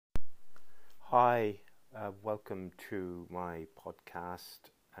Hi, welcome to my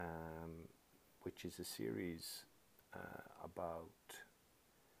podcast, which is a series about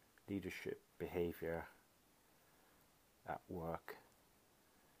leadership behavior at work.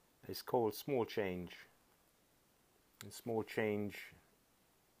 It's called Small Change. And Small Change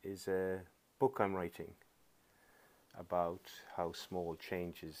is a book I'm writing about how small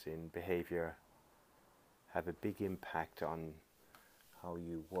changes in behavior have a big impact on how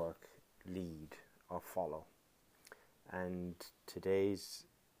you work, lead, or follow. And today's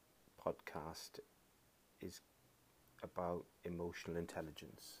podcast is about emotional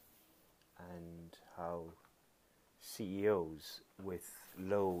intelligence and how CEOs with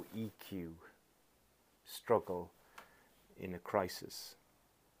low EQ struggle in a crisis.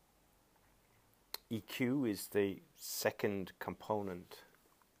 EQ is the second component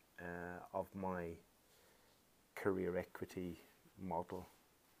of my career equity model,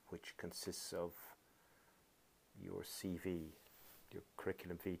 which consists of your CV, your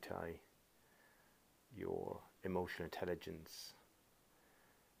curriculum vitae, your emotional intelligence,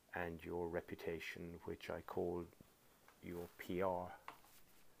 and your reputation, which I call your PR.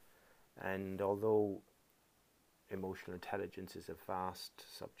 And although emotional intelligence is a vast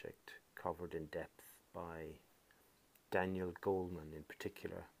subject covered in depth by Daniel Goleman in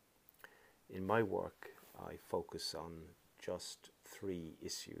particular, in my work I focus on just three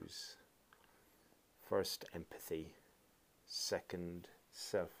issues. First, empathy. Second,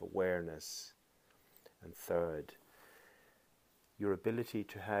 self-awareness. And third, your ability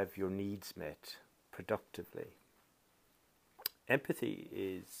to have your needs met productively. Empathy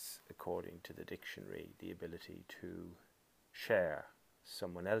is, according to the dictionary, the ability to share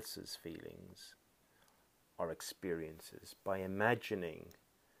someone else's feelings or experiences by imagining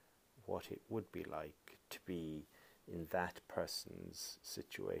what it would be like to be in that person's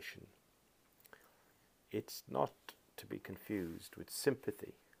situation. It's not to be confused with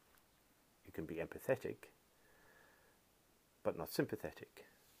sympathy. You can be empathetic, but not sympathetic.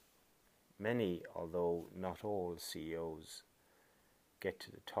 Many, although not all, CEOs get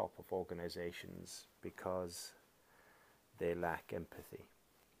to the top of organizations because they lack empathy.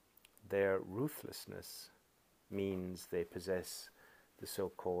 Their ruthlessness means they possess the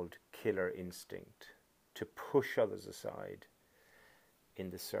so-called killer instinct to push others aside in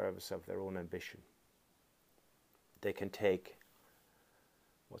the service of their own ambition. They can take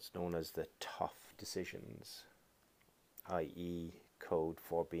what's known as the tough decisions, i.e. code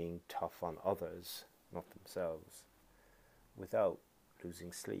for being tough on others, not themselves, without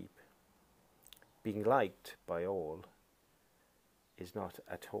losing sleep. Being liked by all is not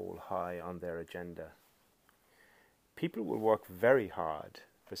at all high on their agenda. People will work very hard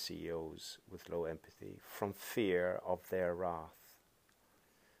for CEOs with low empathy from fear of their wrath,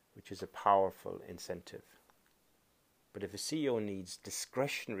 which is a powerful incentive. But if a CEO needs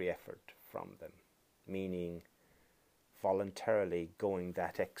discretionary effort from them, meaning voluntarily going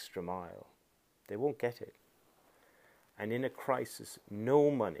that extra mile, they won't get it. And in a crisis, no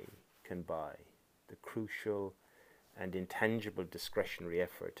money can buy the crucial and intangible discretionary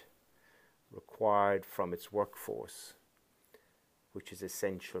effort required from its workforce, which is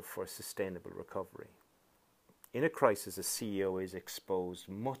essential for sustainable recovery. In a crisis, a CEO is exposed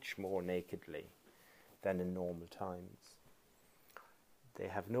much more nakedly than in normal times. They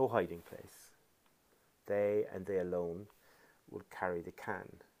have no hiding place. They and they alone will carry the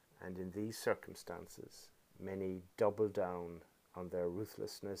can, and in these circumstances, many double down on their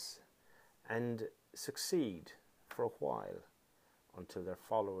ruthlessness and succeed for a while until their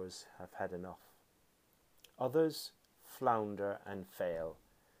followers have had enough. Others flounder and fail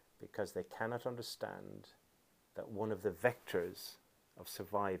because they cannot understand that one of the vectors of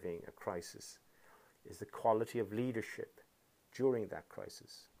surviving a crisis is the quality of leadership during that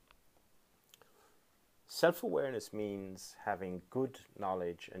crisis. Self-awareness means having good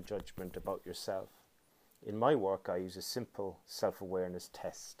knowledge and judgment about yourself. In my work, I use a simple self-awareness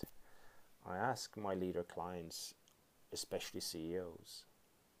test. I ask my leader clients, especially CEOs,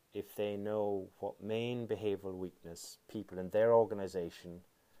 if they know what main behavioral weakness people in their organization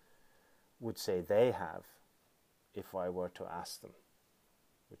would say they have if I were to ask them,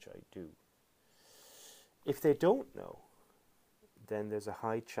 which I do. If they don't know, then there's a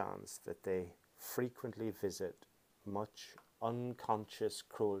high chance that they frequently visit much unconscious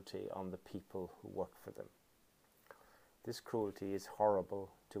cruelty on the people who work for them. This cruelty is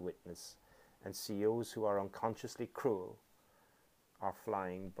horrible to witness, and CEOs who are unconsciously cruel are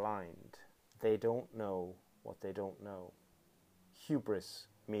flying blind. They don't know what they don't know. Hubris,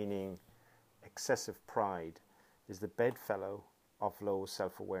 meaning excessive pride, is the bedfellow of low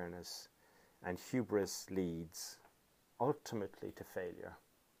self-awareness and hubris leads ultimately to failure,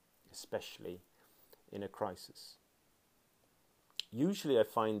 especially in a crisis. Usually I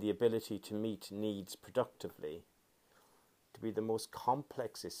find the ability to meet needs productively to be the most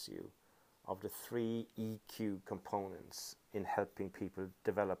complex issue of the 3 EQ components in helping people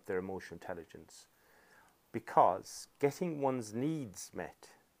develop their emotional intelligence, because getting one's needs met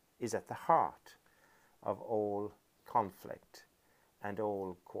is at the heart of all conflict and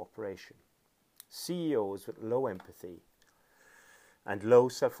all cooperation. CEOs with low empathy and low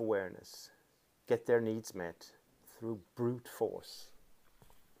self-awareness get their needs met through brute force.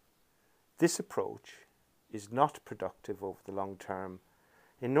 This approach is not productive over the long term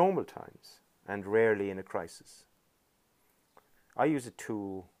in normal times and rarely in a crisis. I use a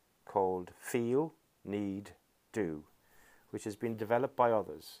tool called Feel, Need, Do, which has been developed by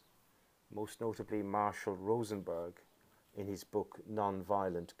others, most notably Marshall Rosenberg in his book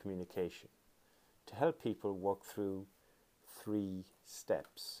Nonviolent Communication, to help people work through 3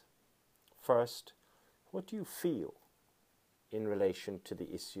 steps. First, what do you feel in relation to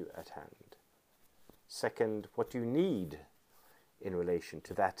the issue at hand? Second, what do you need in relation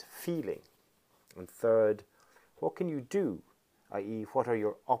to that feeling? And third, what can you do, i.e., what are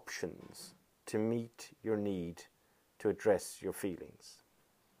your options to meet your need to address your feelings?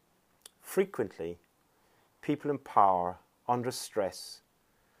 Frequently, people in power under stress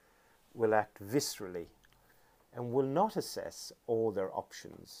will act viscerally and will not assess all their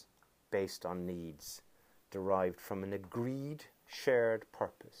options based on needs derived from an agreed shared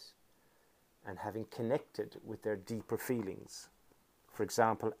purpose and having connected with their deeper feelings. For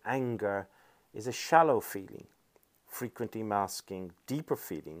example, anger is a shallow feeling, frequently masking deeper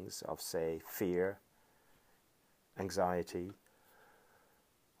feelings of, say, fear, anxiety,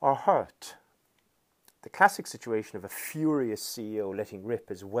 or hurt. The classic situation of a furious CEO letting rip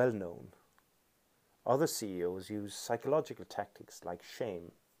is well known. Other CEOs use psychological tactics like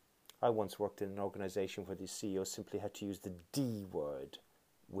shame. I once worked in an organization where the CEO simply had to use the D word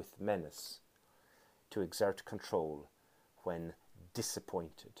with menace to exert control when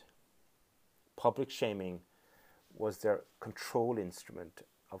disappointed. Public shaming was their control instrument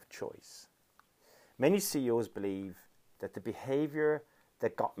of choice. Many CEOs believe that the behavior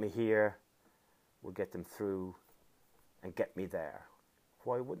that got me here will get them through and get me there.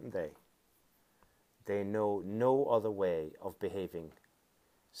 Why wouldn't they? They know no other way of behaving.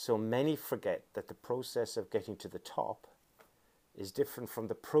 So many forget that the process of getting to the top is different from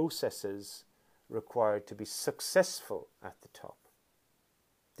the processes required to be successful at the top.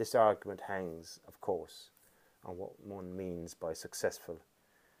 This argument hangs, of course, on what one means by successful,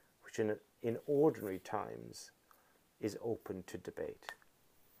 which in ordinary times is open to debate.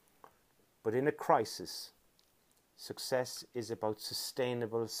 But in a crisis, success is about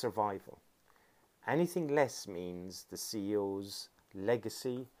sustainable survival. Anything less means the CEO's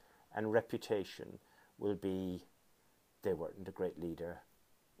legacy and reputation will be they weren't a great leader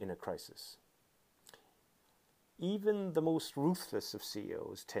in a crisis. Even the most ruthless of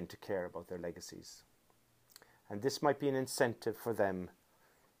CEOs tend to care about their legacies. And this might be an incentive for them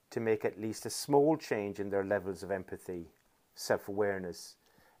to make at least a small change in their levels of empathy, self-awareness,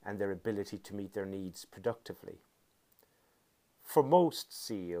 and their ability to meet their needs productively. For most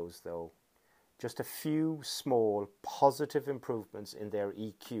CEOs, though, just a few small positive improvements in their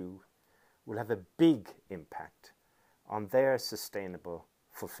EQ will have a big impact on their sustainable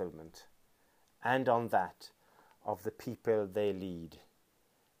fulfillment and on that of the people they lead,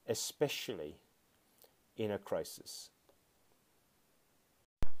 especially in a crisis.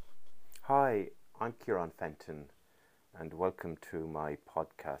 Hi, I'm Kieran Fenton, and welcome to my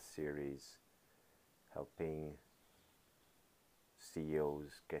podcast series helping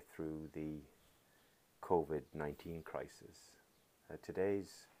CEOs get through the COVID-19 crisis.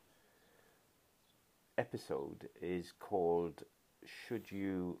 Today's episode is called Should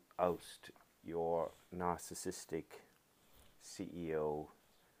You Oust Your Narcissistic CEO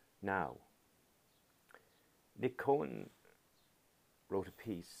Now? Nick Cohen wrote a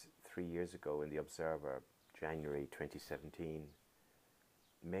piece 3 years ago in The Observer, January 2017,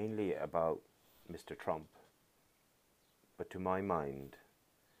 mainly about Mr. Trump. But to my mind,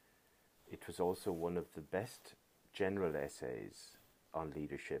 it was also one of the best general essays on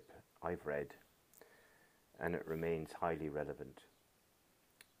leadership I've read, and it remains highly relevant.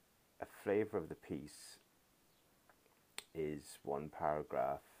 A flavour of the piece is one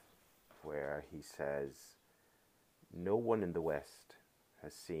paragraph where he says, "No one in the West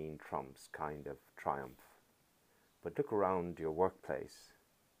has seen Trump's kind of triumph. But look around your workplace.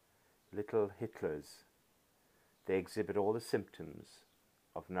 Little Hitlers. They exhibit all the symptoms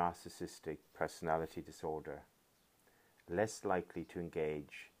of narcissistic personality disorder less likely to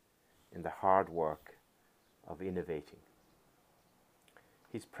engage in the hard work of innovating.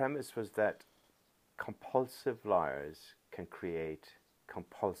 His premise was that compulsive liars can create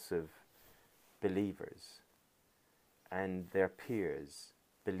compulsive believers, and their peers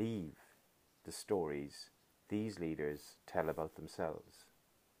believe the stories these leaders tell about themselves.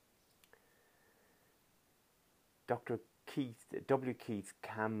 Dr. W. Keith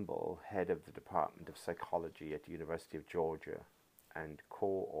Campbell, head of the Department of Psychology at the University of Georgia and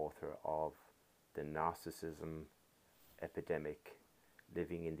co-author of The Narcissism Epidemic,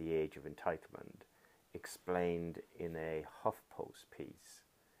 Living in the Age of Entitlement, explained in a HuffPost piece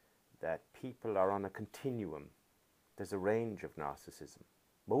that people are on a continuum. There's a range of narcissism.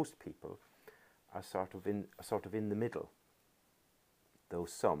 Most people are sort of in the middle, though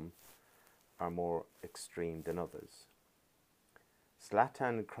some are more extreme than others.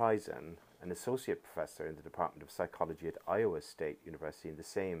 Zlatan Kryzan, an associate professor in the Department of Psychology at Iowa State University, in the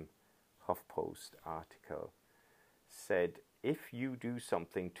same HuffPost article, said, if you do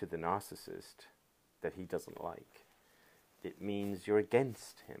something to the narcissist that he doesn't like, it means you're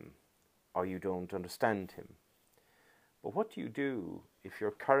against him or you don't understand him. But what do you do if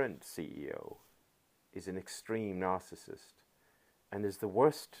your current CEO is an extreme narcissist and is the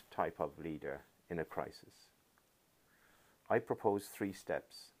worst type of leader in a crisis? I propose 3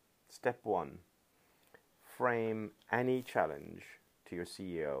 steps. Step 1, frame any challenge to your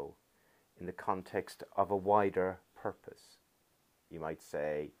CEO in the context of a wider purpose. You might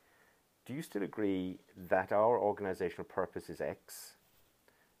say, do you still agree that our organizational purpose is X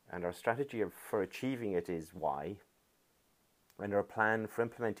and our strategy for achieving it is Y, and our plan for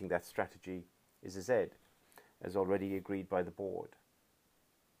implementing that strategy is a Z, as already agreed by the board?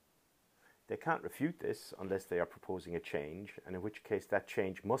 They can't refute this unless they are proposing a change, and in which case that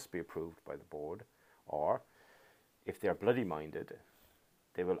change must be approved by the board, or if they are bloody-minded,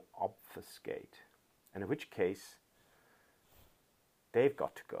 they will obfuscate, and in which case they've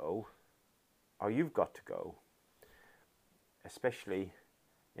got to go, or you've got to go, especially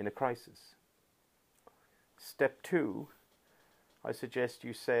in a crisis. Step 2, I suggest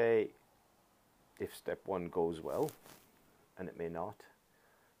you say, if step 1 goes well, and it may not,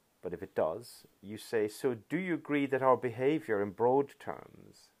 but if it does, you say, so do you agree that our behavior in broad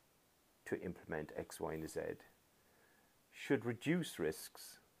terms to implement X, Y, and Z should reduce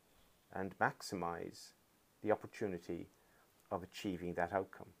risks and maximize the opportunity of achieving that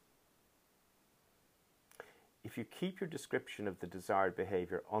outcome? If you keep your description of the desired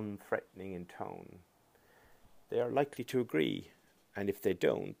behavior unthreatening in tone, they are likely to agree, and if they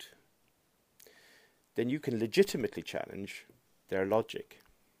don't, then you can legitimately challenge their logic.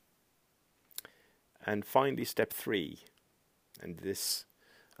 And finally, step 3, and this,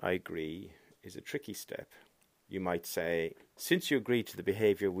 I agree, is a tricky step. You might say, since you agree to the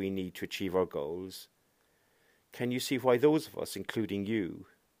behavior we need to achieve our goals, can you see why those of us, including you,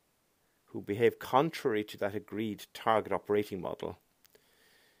 who behave contrary to that agreed target operating model,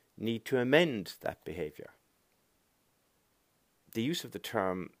 need to amend that behavior? The use of the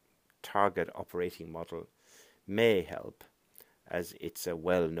term target operating model may help, as it's a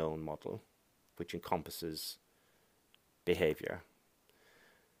well-known model which encompasses behavior.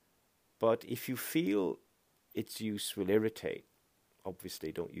 But if you feel its use will irritate,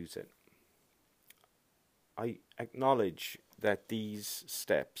 obviously don't use it. I acknowledge that these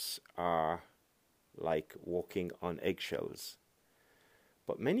steps are like walking on eggshells,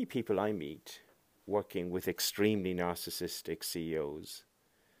 but many people I meet working with extremely narcissistic CEOs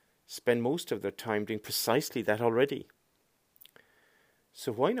spend most of their time doing precisely that already.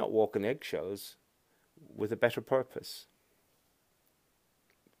 So why not walk on eggshells with a better purpose?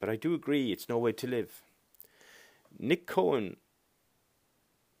 But I do agree it's no way to live. Nick Cohen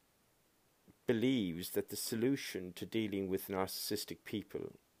believes that the solution to dealing with narcissistic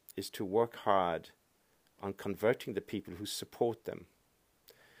people is to work hard on converting the people who support them.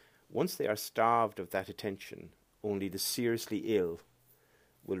 Once they are starved of that attention, only the seriously ill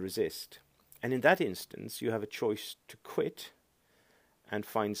will resist. And in that instance, you have a choice to quit and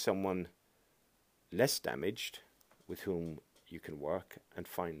find someone less damaged with whom you can work and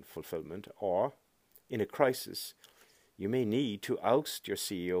find fulfillment, or in a crisis, you may need to oust your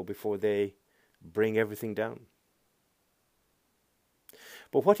CEO before they bring everything down.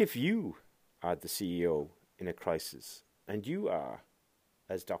 But what if you are the CEO in a crisis and you are,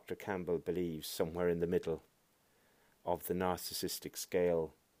 as Dr. Campbell believes, somewhere in the middle of the narcissistic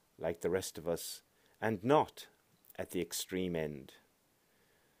scale like the rest of us and not at the extreme end?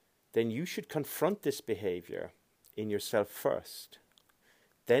 Then you should confront this behavior in yourself first.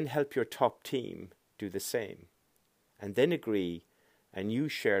 Then help your top team do the same, and then agree a new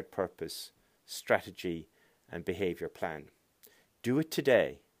shared purpose, strategy, and behaviour plan. Do it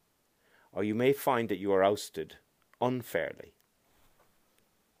today, or you may find that you are ousted unfairly.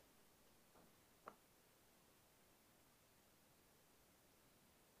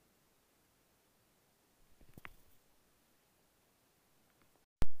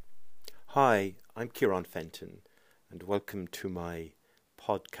 Hi, I'm Kieran Fenton, and welcome to my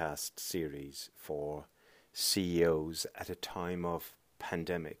podcast series for CEOs at a time of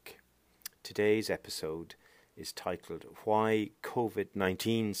pandemic. Today's episode is titled Why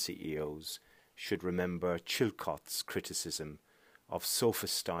COVID-19 CEOs Should Remember Chilcot's Criticism of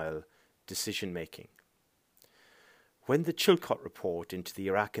Sofa-Style Decision-Making. When the Chilcot report into the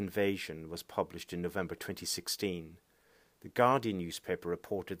Iraq invasion was published in November 2016, the Guardian newspaper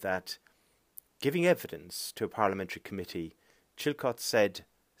reported that, giving evidence to a parliamentary committee, Chilcot said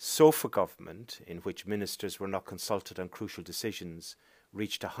sofa government, in which ministers were not consulted on crucial decisions,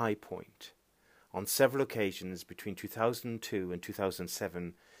 reached a high point. On several occasions between 2002 and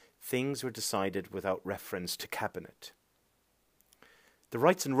 2007, things were decided without reference to cabinet. The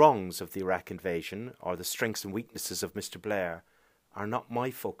rights and wrongs of the Iraq invasion, or the strengths and weaknesses of Mr. Blair, are not my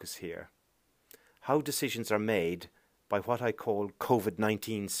focus here. How decisions are made by what I call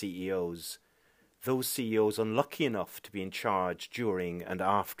COVID-19 CEOs, those CEOs unlucky enough to be in charge during and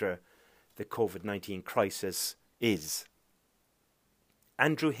after the COVID-19 crisis, is.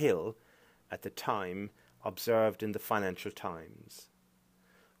 Andrew Hill, at the time, observed in the Financial Times,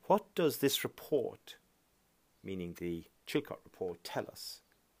 "What does this report," meaning the Chilcot report, "tell us?"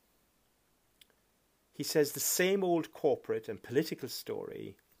 He says the same old corporate and political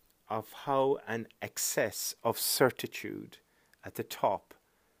story of how an excess of certitude at the top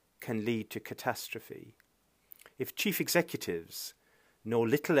can lead to catastrophe. If chief executives know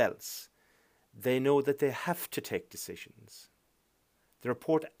little else, they know that they have to take decisions. The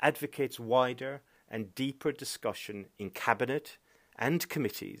report advocates wider and deeper discussion in cabinet and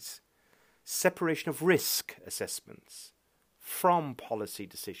committees, separation of risk assessments from policy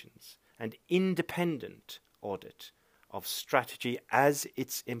decisions, and independent audit of strategy as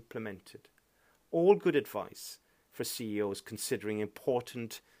it's implemented. All good advice for CEOs considering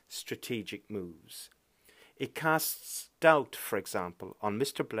important strategic moves. It casts doubt, for example, on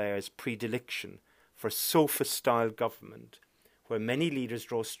Mr. Blair's predilection for sofa-style government, where many leaders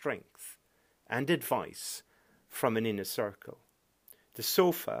draw strength and advice from an inner circle. The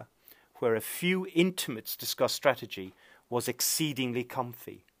sofa, where a few intimates discuss strategy, was exceedingly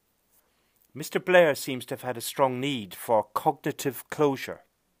comfy. Mr. Blair seems to have had a strong need for cognitive closure,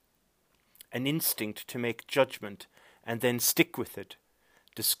 an instinct to make judgment and then stick with it,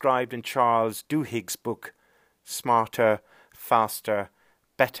 described in Charles Duhigg's book, Smarter, Faster,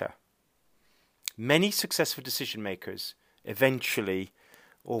 Better. Many successful decision makers eventually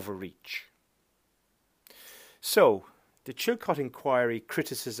overreach. So, the Chilcot Inquiry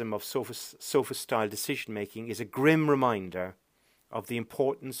criticism of sofa-style decision-making is a grim reminder of the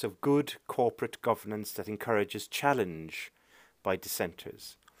importance of good corporate governance that encourages challenge by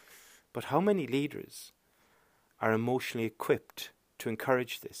dissenters. But how many leaders are emotionally equipped to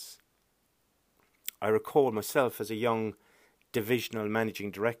encourage this? I recall myself as a young divisional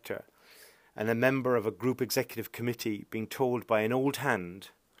managing director and a member of a group executive committee being told by an old hand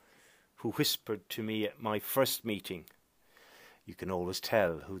who whispered to me at my first meeting, "You can always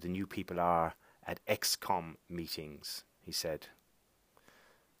tell who the new people are at XCOM meetings," he said.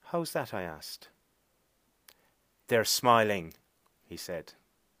 "How's that?" I asked. "They're smiling," he said.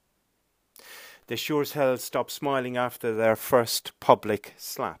 They sure as hell stopped smiling after their first public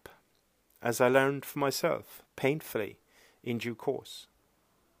slap, as I learned for myself, painfully, in due course.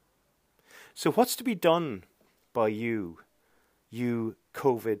 So what's to be done by you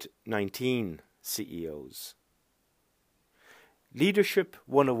COVID-19 CEOs? Leadership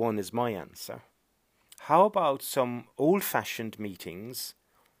 101 is my answer. How about some old-fashioned meetings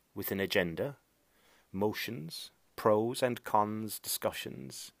with an agenda, motions, pros and cons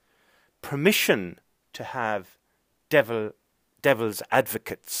discussions, permission to have devil's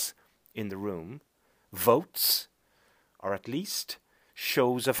advocates in the room, votes, or at least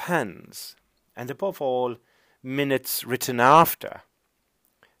shows of hands, and above all, minutes written after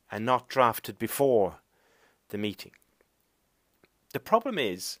and not drafted before the meeting. The problem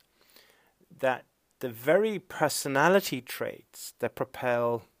is that the very personality traits that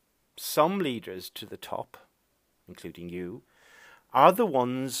propel some leaders to the top, including you, are the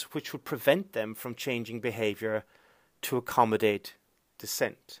ones which would prevent them from changing behaviour to accommodate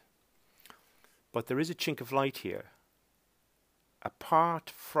dissent. But there is a chink of light here.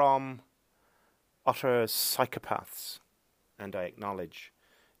 apart from utter psychopaths, and I acknowledge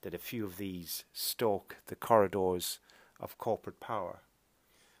that a few of these stalk the corridors of corporate power,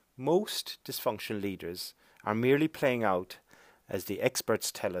 most dysfunctional leaders are merely playing out, as the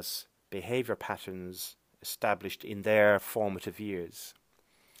experts tell us, behaviour patterns established in their formative years.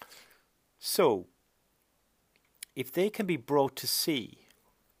 So, if they can be brought to see,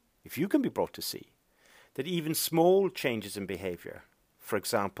 if you can be brought to see, that even small changes in behaviour, for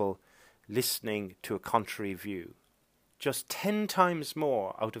example, listening to a contrary view, just 10 times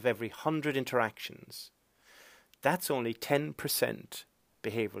more out of every 100 interactions, that's only 10%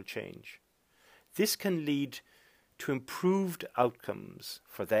 behavioural change. This can lead to improved outcomes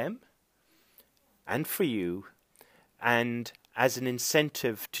for them and for you, and as an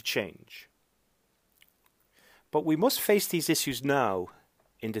incentive to change. But we must face these issues now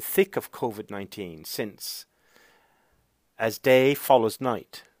in the thick of COVID-19, since, as day follows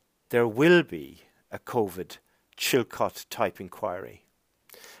night, there will be a COVID Chilcot type inquiry.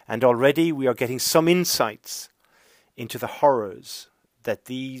 And already we are getting some insights into the horrors that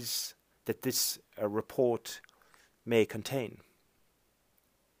this report may contain.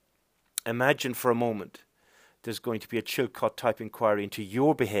 Imagine for a moment there's going to be a Chilcot type inquiry into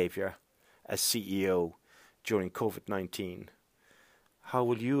your behaviour as CEO during COVID-19. How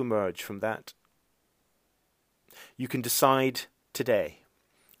will you emerge from that? You can decide today.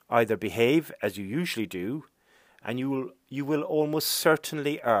 Either behave as you usually do, and you will almost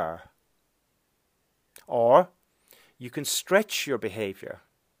certainly err. Or you can stretch your behaviour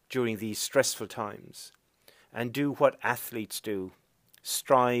during these stressful times and do what athletes do,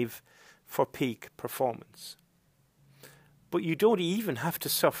 strive for peak performance. But you don't even have to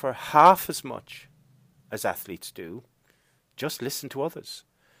suffer half as much as athletes do. Just listen to others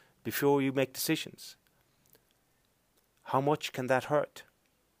before you make decisions. How much can that hurt?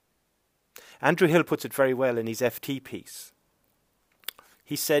 Andrew Hill puts it very well in his FT piece.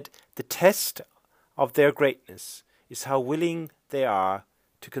 He said, the test of their greatness is how willing they are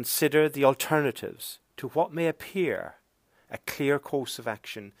to consider the alternatives to what may appear a clear course of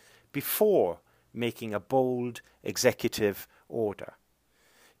action before making a bold executive order.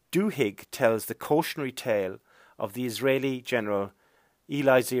 Duhigg tells the cautionary tale of the Israeli general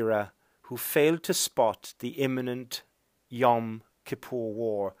Eli Zira, who failed to spot the imminent Yom Kippur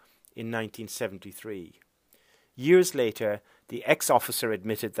War in 1973. Years later, the ex-officer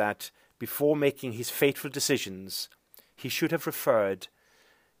admitted that, before making his fateful decisions, he should have referred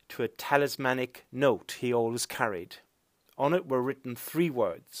to a talismanic note he always carried. On it were written 3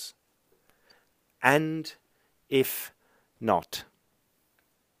 words: and if not.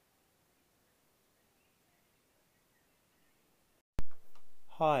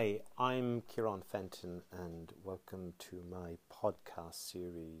 Hi, I'm Kieran Fenton, and welcome to my podcast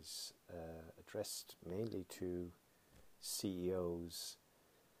series addressed mainly to CEOs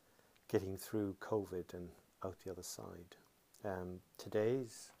getting through COVID and out the other side.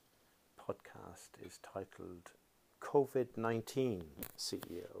 Today's podcast is titled COVID-19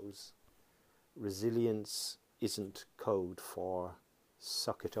 CEOs. Resilience isn't code for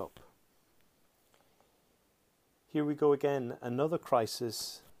suck it up. Here we go again, another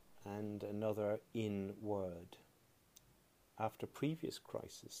crisis and another in word. After previous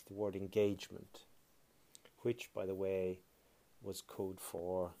crisis, the word engagement, which, by the way, was code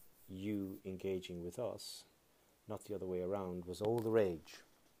for you engaging with us, not the other way around, was all the rage.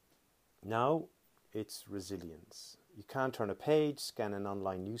 Now it's resilience. You can't turn a page, scan an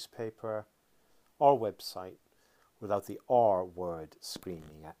online newspaper or website without the R word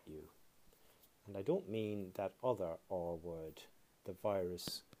screaming at you. And I don't mean that other R word, the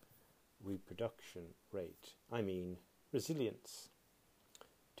virus reproduction rate. I mean resilience.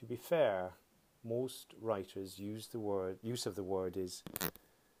 To be fair, most writers use of the word is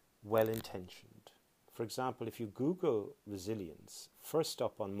well-intentioned. For example, if you Google resilience, first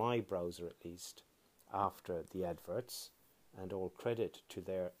up on my browser at least, after the adverts, and all credit to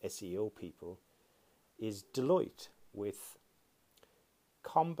their SEO people, is Deloitte with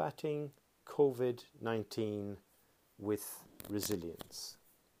combating COVID-19 with resilience.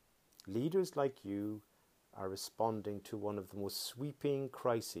 Leaders like you are responding to one of the most sweeping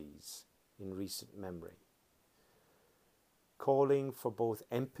crises in recent memory, calling for both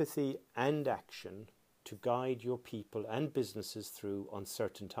empathy and action to guide your people and businesses through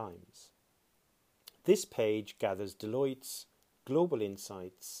uncertain times. This page gathers Deloitte's global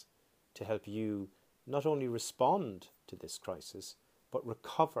insights to help you not only respond to this crisis, but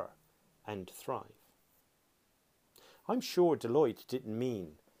recover and thrive. I'm sure Deloitte didn't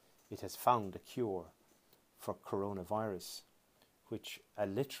mean it has found a cure for coronavirus. which a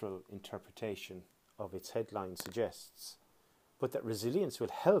literal interpretation of its headline suggests, but that resilience will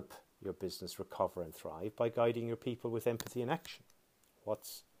help your business recover and thrive by guiding your people with empathy and action.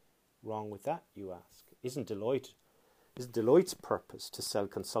 What's wrong with that, you ask? Isn't Deloitte's purpose to sell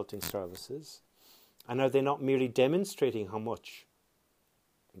consulting services? And are they not merely demonstrating how much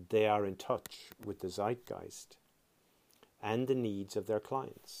they are in touch with the zeitgeist and the needs of their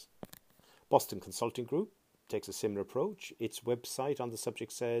clients? Boston Consulting Group takes a similar approach. Its website on the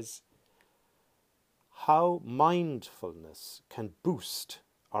subject says, how mindfulness can boost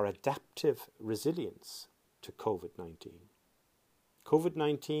our adaptive resilience to COVID-19.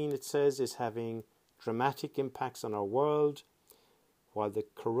 COVID-19, it says, is having dramatic impacts on our world. While the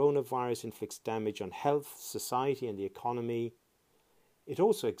coronavirus inflicts damage on health, society and the economy, it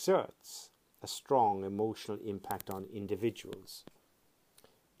also exerts a strong emotional impact on individuals.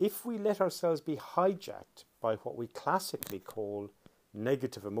 If we let ourselves be hijacked by what we classically call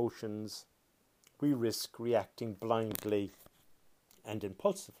negative emotions, we risk reacting blindly and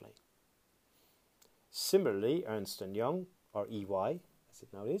impulsively. Similarly, Ernst & Young, or EY, as it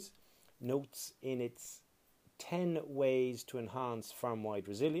now is, notes in its 10 ways to enhance firm-wide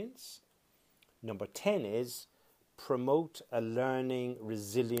resilience. Number 10 is promote a learning,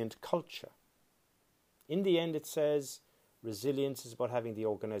 resilient culture. In the end, it says resilience is about having the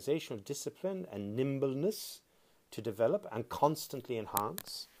organizational discipline and nimbleness to develop and constantly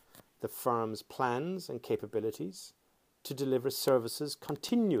enhance the firm's plans and capabilities to deliver services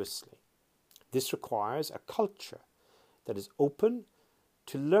continuously. This requires a culture that is open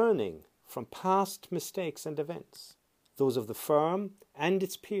to learning from past mistakes and events, those of the firm and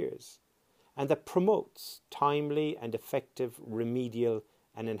its peers, and that promotes timely and effective remedial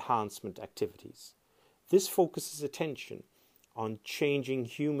and enhancement activities. This focuses attention on changing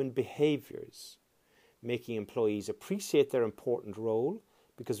human behaviours, making employees appreciate their important role,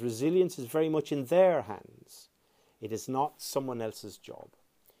 because resilience is very much in their hands. It is not someone else's job.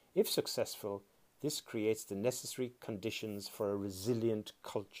 If successful, this creates the necessary conditions for a resilient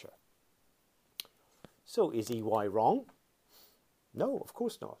culture. So is EY wrong? No, of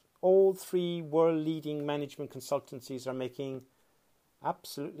course not. All three world-leading management consultancies are making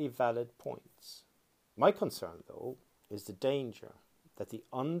absolutely valid points. My concern, though, is the danger that the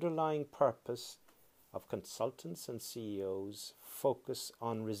underlying purpose of consultants and CEOs focus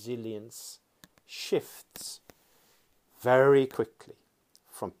on resilience shifts very quickly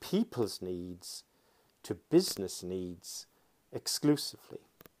from people's needs to business needs exclusively.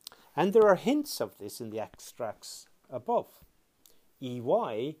 And there are hints of this in the extracts above.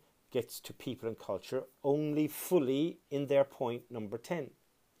 EY gets to people and culture only fully in their point number 10.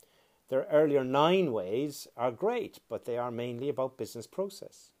 Their earlier 9 ways are great, but they are mainly about business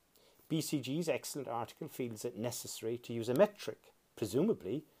process. BCG's excellent article feels it necessary to use a metric,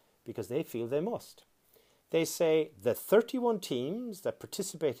 presumably because they feel they must. They say the 31 teams that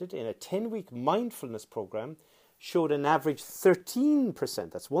participated in a 10-week mindfulness program showed an average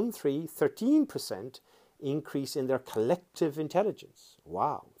 13%, that's 13% increase in their collective intelligence.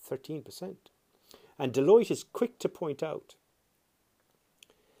 Wow, 13%. And Deloitte is quick to point out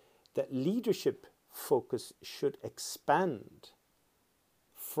that leadership focus should expand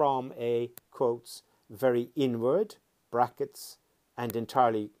from a, quotes, very inward, brackets, and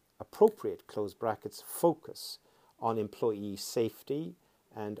entirely appropriate, close brackets, focus on employee safety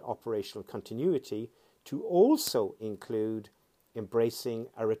and operational continuity to also include embracing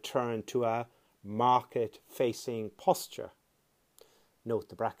a return to a market-facing posture. Note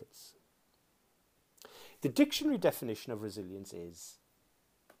the brackets. The dictionary definition of resilience is,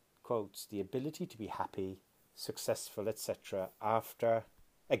 quotes, the ability to be happy, successful, etc.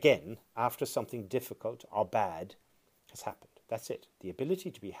 after something difficult or bad has happened. That's it. The ability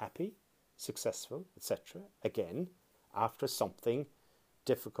to be happy, successful, etc. again, after something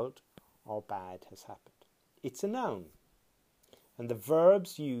difficult or bad has happened. It's a noun, and the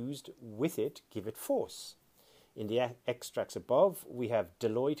verbs used with it give it force. In the extracts above, we have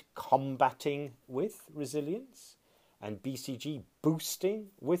Deloitte combating with resilience, and BCG boosting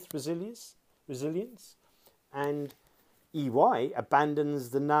with resilience, and EY abandons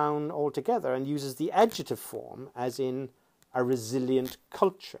the noun altogether and uses the adjective form, as in a resilient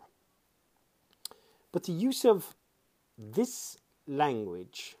culture. But the use of this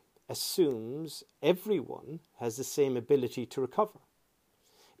language assumes everyone has the same ability to recover.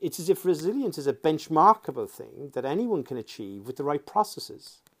 It's as if resilience is a benchmarkable thing that anyone can achieve with the right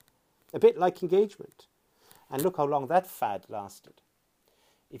processes. A bit like engagement. And look how long that fad lasted.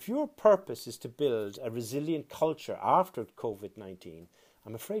 If your purpose is to build a resilient culture after COVID-19,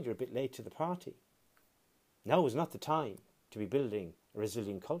 I'm afraid you're a bit late to the party. Now is not the time. to be building a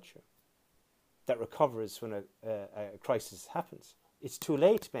resilient culture that recovers when a crisis happens. It's too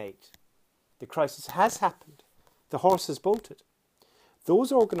late, mate. The crisis has happened. The horse has bolted.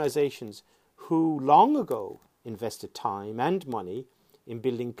 Those organisations who long ago invested time and money in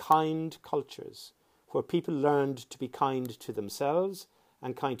building kind cultures, where people learned to be kind to themselves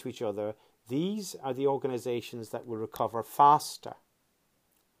and kind to each other, these are the organisations that will recover faster.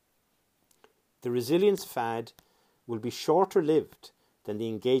 The resilience fad will be shorter lived than the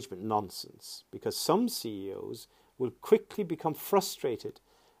engagement nonsense, because some CEOs will quickly become frustrated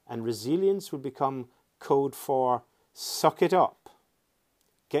and resilience will become code for suck it up,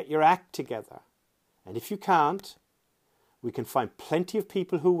 get your act together, and if you can't, we can find plenty of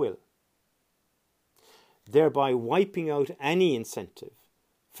people who will, thereby wiping out any incentive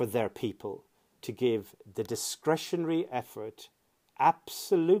for their people to give the discretionary effort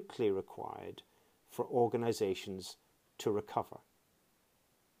absolutely required for organisations to recover.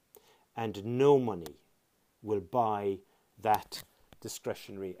 And no money will buy that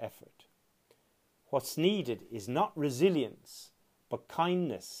discretionary effort. What's needed is not resilience, but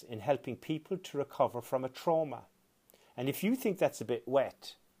kindness in helping people to recover from a trauma. And if you think that's a bit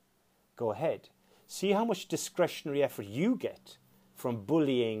wet, go ahead. See how much discretionary effort you get from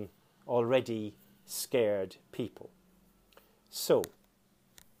bullying already scared people. So,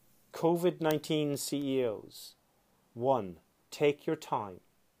 COVID-19 CEOs, 1. Take your time.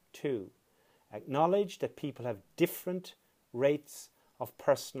 2. Acknowledge that people have different rates of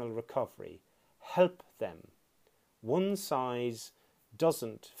personal recovery. Help them. One size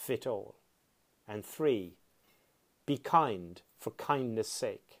doesn't fit all. And 3. Be kind for kindness'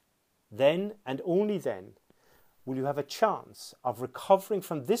 sake. Then, and only then, will you have a chance of recovering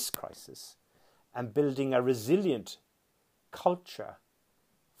from this crisis and building a resilient culture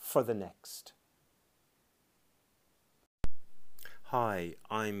for the next. Hi,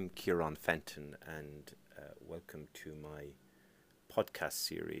 I'm Kieran Fenton, and welcome to my podcast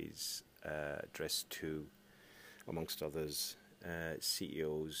series addressed to, amongst others,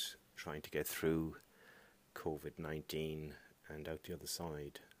 CEOs trying to get through COVID-19 and out the other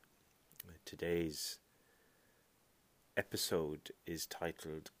side. Today's episode is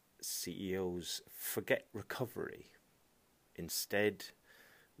titled CEOs Forget Recovery. Instead,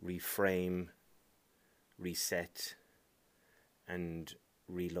 reframe, reset, and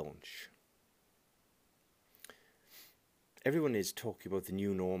relaunch. Everyone is talking about the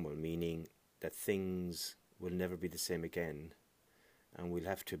new normal, meaning that things will never be the same again and we'll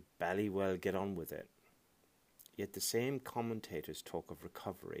have to ballywell get on with it. Yet the same commentators talk of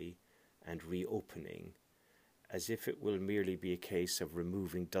recovery and reopening as if it will merely be a case of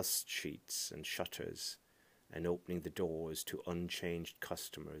removing dust sheets and shutters and opening the doors to unchanged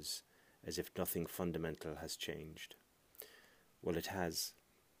customers as if nothing fundamental has changed. Well, it has.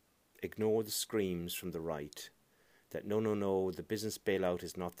 Ignore the screams from the right that no, the business bailout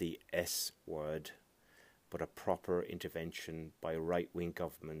is not the S word, but a proper intervention by right-wing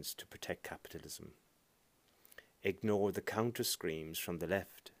governments to protect capitalism. Ignore the counter-screams from the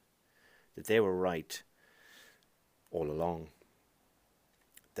left that they were right all along,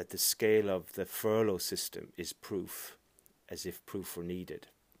 that the scale of the furlough system is proof, as if proof were needed.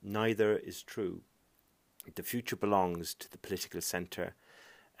 Neither is true. The future belongs to the political centre,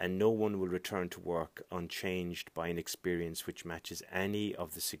 and no one will return to work unchanged by an experience which matches any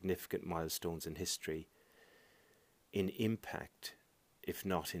of the significant milestones in history, in impact, if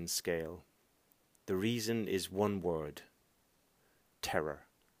not in scale. The reason is one word: terror.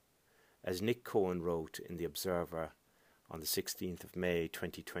 As Nick Cohen wrote in The Observer on the 16th of May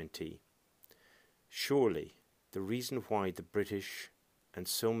 2020, surely the reason why the British and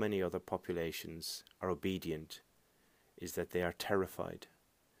so many other populations are obedient is that they are terrified.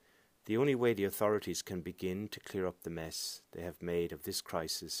 The only way the authorities can begin to clear up the mess they have made of this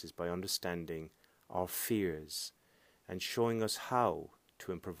crisis is by understanding our fears and showing us how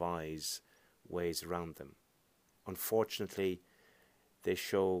to improvise ways around them. Unfortunately, they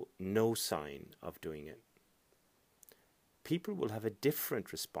show no sign of doing it. People will have a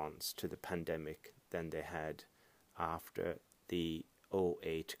different response to the pandemic than they had after the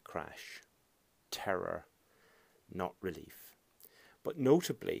 2008 crash. Terror, not relief. But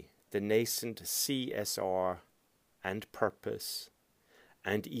notably, the nascent CSR and purpose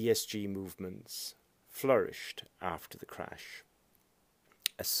and ESG movements flourished after the crash,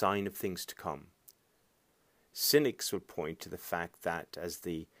 a sign of things to come. Cynics will point to the fact that, as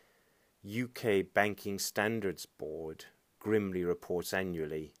the UK Banking Standards Board grimly reports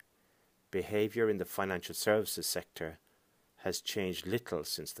annually, behaviour in the financial services sector has changed little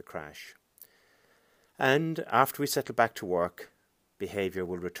since the crash. And after we settle back to work, behaviour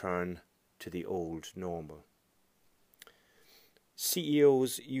will return to the old normal.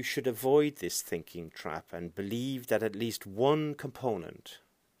 CEOs, you should avoid this thinking trap and believe that at least one component,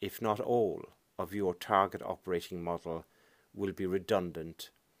 if not all, of your target operating model will be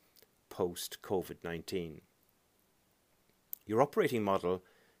redundant post-COVID-19. Your operating model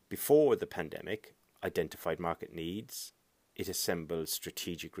before the pandemic identified market needs, it assembled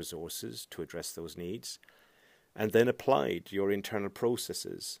strategic resources to address those needs, and then applied your internal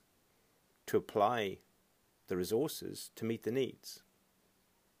processes to apply the resources to meet the needs.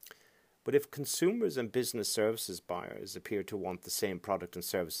 But if consumers and business services buyers appear to want the same product and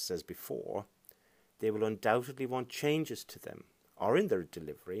services as before, they will undoubtedly want changes to them, or in their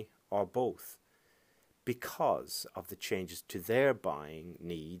delivery, or both, because of the changes to their buying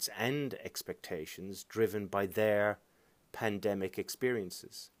needs and expectations driven by their pandemic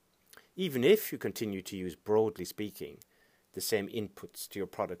experiences. Even if you continue to use, broadly speaking, the same inputs to your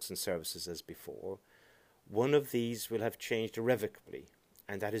products and services as before, one of these will have changed irrevocably,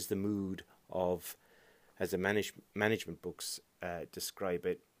 and that is the mood of, as the management books describe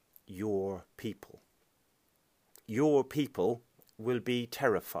it, your people. Your people will be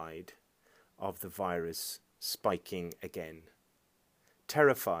terrified of the virus spiking again,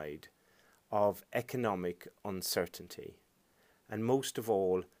 terrified of economic uncertainty, and most of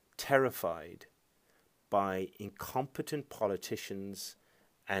all, terrified by incompetent politicians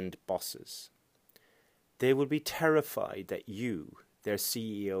and bosses. They will be terrified that you, their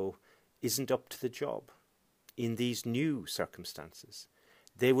CEO, isn't up to the job in these new circumstances.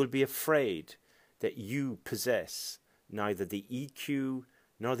 They will be afraid that you possess neither the EQ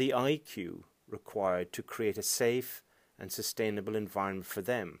nor the IQ required to create a safe and sustainable environment for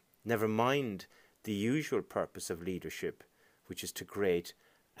them, never mind the usual purpose of leadership, which is to create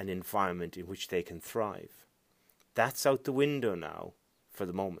an environment in which they can thrive. That's out the window now, for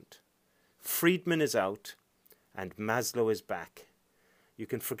the moment. Friedman is out, and Maslow is back. You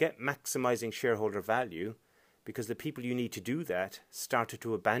can forget maximizing shareholder value, because the people you need to do that started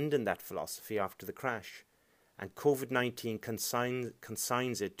to abandon that philosophy after the crash, and COVID-19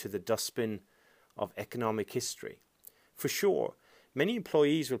 consigns it to the dustbin of economic history. For sure, many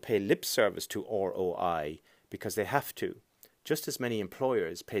employees will pay lip service to ROI because they have to, just as many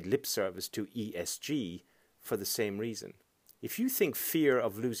employers paid lip service to ESG for the same reason. If you think fear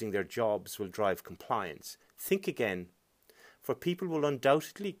of losing their jobs will drive compliance, think again. For people will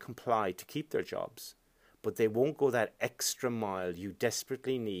undoubtedly comply to keep their jobs, but they won't go that extra mile you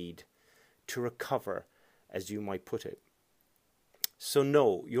desperately need to recover, as you might put it. So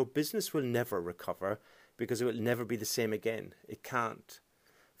no, your business will never recover because it will never be the same again. It can't.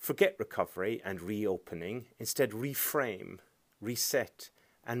 Forget recovery and reopening. Instead, reframe, reset,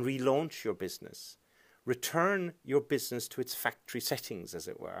 and relaunch your business. Return your business to its factory settings, as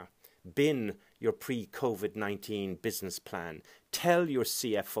it were. Bin your pre-COVID-19 business plan. Tell your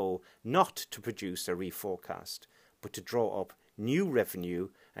CFO not to produce a reforecast, but to draw up new revenue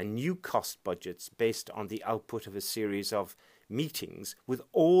and new cost budgets based on the output of a series of meetings with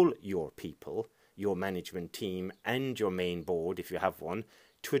all your people, your management team and your main board, if you have one,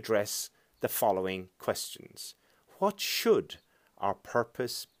 to address the following questions. What should our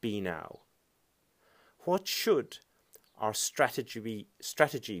purpose be now? What should our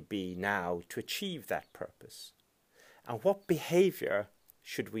strategy be now to achieve that purpose? And what behaviour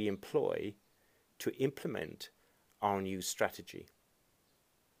should we employ to implement our new strategy?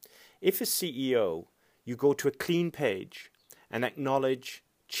 If as CEO you go to a clean page and acknowledge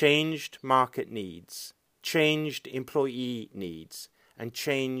changed market needs, changed employee needs, and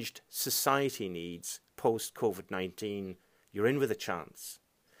changed society needs post-COVID-19, you're in with a chance.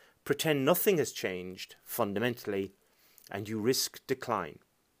 Pretend nothing has changed fundamentally, and you risk decline.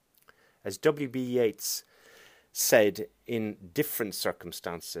 As W.B. Yeats said in different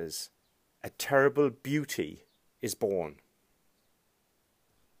circumstances, a terrible beauty is born.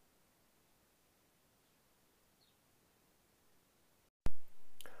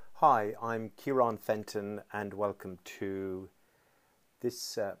 Hi, I'm Kieran Fenton, and welcome to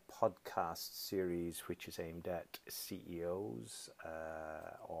this podcast series, which is aimed at CEOs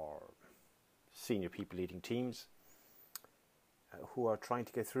or senior people leading teams who are trying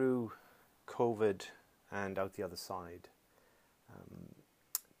to get through COVID and out the other side.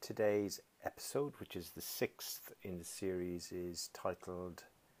 Today's episode, which is the 6th in the series, is titled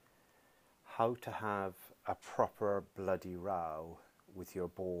How to Have a Proper Bloody Row with Your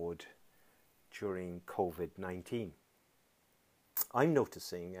Board During COVID-19. I'm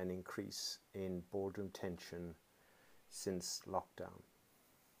noticing an increase in boardroom tension since lockdown.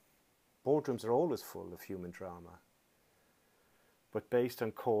 Boardrooms are always full of human drama. But based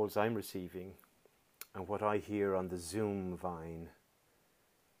on calls I'm receiving and what I hear on the Zoom vine,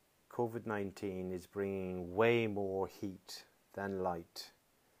 COVID-19 is bringing way more heat than light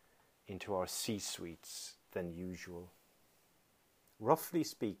into our C-suites than usual. Roughly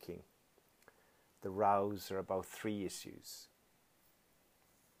speaking, the rows are about 3 issues.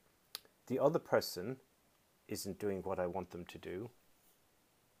 The other person isn't doing what I want them to do.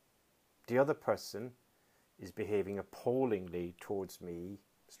 The other person is behaving appallingly towards me,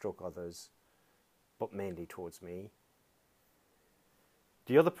 stroke others, but mainly towards me.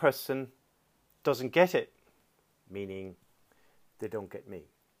 The other person doesn't get it, meaning they don't get me.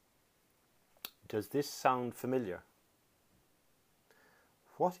 Does this sound familiar?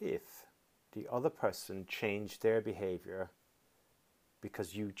 What if the other person changed their behavior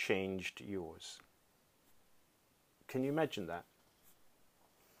because you changed yours? Can you imagine that?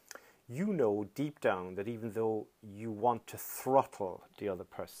 You know deep down that even though you want to throttle the other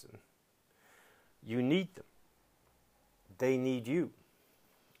person, you need them. They need you.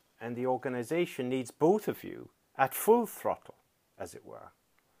 And the organization needs both of you at full throttle, as it were,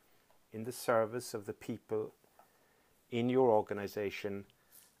 in the service of the people in your organization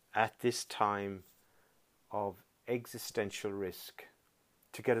at this time of existential risk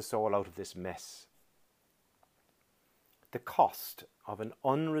to get us all out of this mess. The cost of an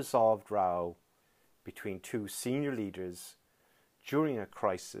unresolved row between two senior leaders during a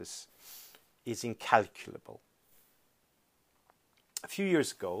crisis is incalculable. A few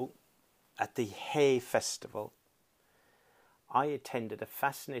years ago, at the Hay Festival, I attended a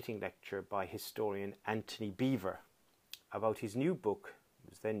fascinating lecture by historian Anthony Beevor about his new book, it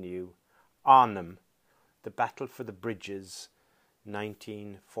was then new, Arnhem, The Battle for the Bridges,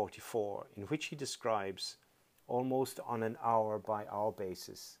 1944, in which he describes, almost on an hour-by-hour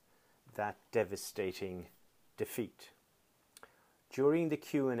basis, that devastating defeat. During the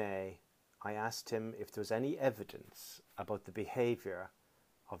Q&A, I asked him if there was any evidence about the behaviour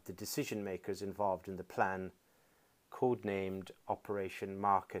of the decision makers involved in the plan, codenamed Operation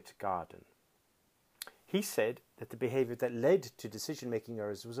Market Garden. He said that the behaviour that led to decision-making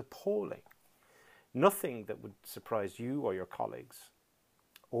errors was appalling. Nothing that would surprise you or your colleagues.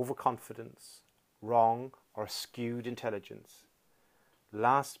 Overconfidence, wrong or skewed intelligence,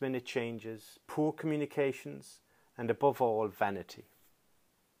 last-minute changes, poor communications, and above all, vanity.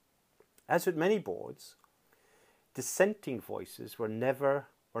 As with many boards, dissenting voices were neither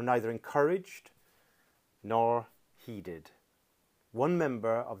encouraged nor heeded. One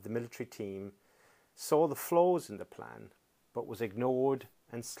member of the military team saw the flaws in the plan, but was ignored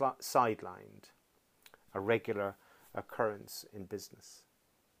and sidelined, a regular occurrence in business.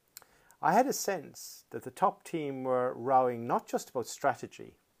 I had a sense that the top team were rowing not just about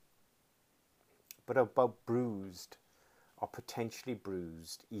strategy, but about bruised or potentially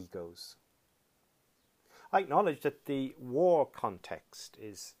bruised egos. I acknowledge that the war context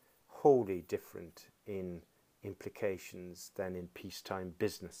is wholly different in implications than in peacetime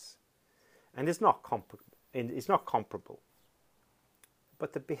business, and is not comparable.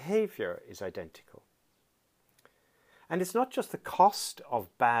 But the behaviour is identical. And it's not just the cost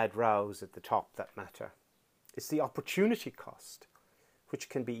of bad rows at the top that matter. It's the opportunity cost, which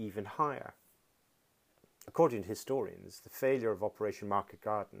can be even higher. According to historians, the failure of Operation Market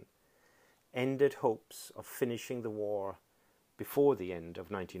Garden ended hopes of finishing the war before the end of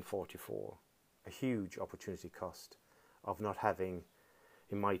 1944, a huge opportunity cost of not having,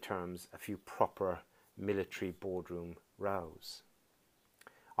 in my terms, a few proper military boardroom rows.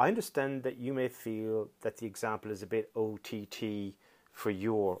 I understand that you may feel that the example is a bit OTT for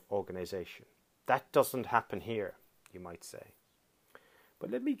your organisation. That doesn't happen here, you might say. But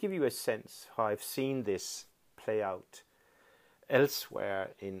let me give you a sense how I've seen this play out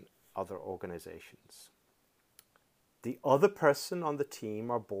elsewhere in other organisations. The other person on the team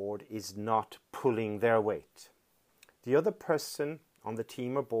or board is not pulling their weight. The other person on the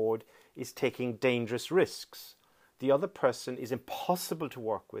team or board is taking dangerous risks. The other person is impossible to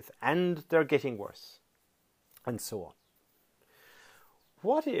work with and they're getting worse, and so on.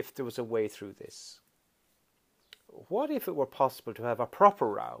 What if there was a way through this? What if it were possible to have a proper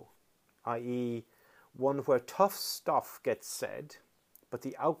row, i.e. one where tough stuff gets said, but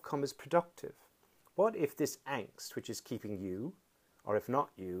the outcome is productive? What if this angst, which is keeping you, or if not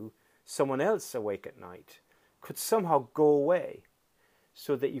you, someone else awake at night, could somehow go away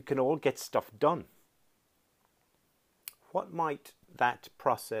so that you can all get stuff done? What might that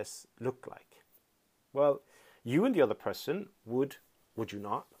process look like? Well, you and the other person would you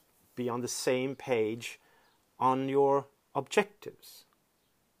not, be on the same page on your objectives.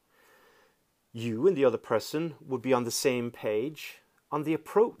 You and the other person would be on the same page on the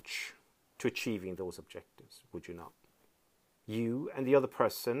approach to achieving those objectives, would you not? You and the other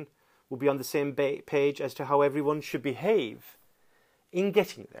person would be on the same page as to how everyone should behave in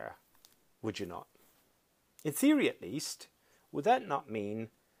getting there, would you not? In theory, at least, would that not mean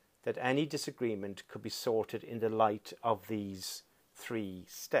that any disagreement could be sorted in the light of these 3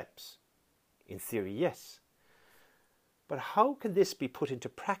 steps? In theory, yes. But how can this be put into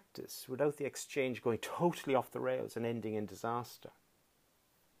practice without the exchange going totally off the rails and ending in disaster?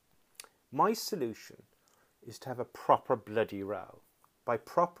 My solution is to have a proper bloody row. By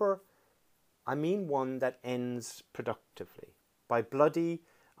proper, I mean one that ends productively. By bloody,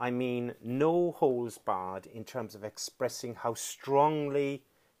 I mean no holes barred in terms of expressing how strongly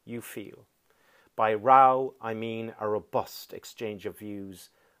you feel. By row, I mean a robust exchange of views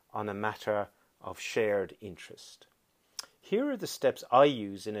on a matter of shared interest. Here are the steps I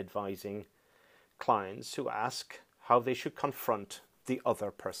use in advising clients who ask how they should confront the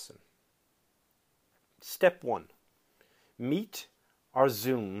other person. Step 1. Meet or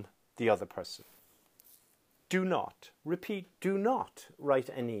Zoom the other person. Do not, repeat, do not write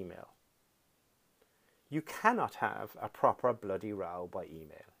an email. You cannot have a proper bloody row by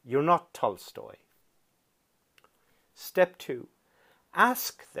email. You're not Tolstoy. Step 2.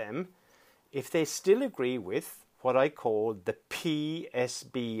 Ask them if they still agree with what I call the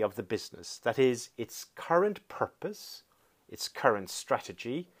PSB of the business. That is, its current purpose, its current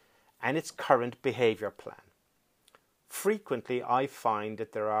strategy, and its current behavior plan. Frequently, I find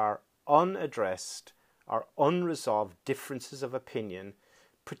that there are unaddressed or unresolved differences of opinion,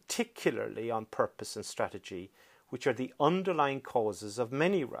 particularly on purpose and strategy, which are the underlying causes of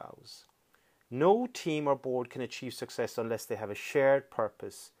many rows. No team or board can achieve success unless they have a shared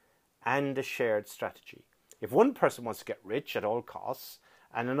purpose and a shared strategy. If one person wants to get rich at all costs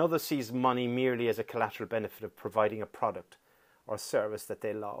and another sees money merely as a collateral benefit of providing a product or service that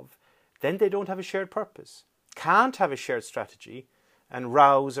they love, then they don't have a shared purpose, can't have a shared strategy, and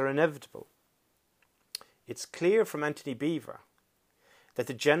rows are inevitable. It's clear from Anthony Beevor that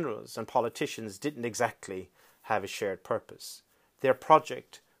the generals and politicians didn't exactly have a shared purpose. Their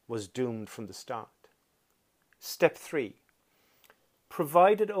project was doomed from the start. Step 3.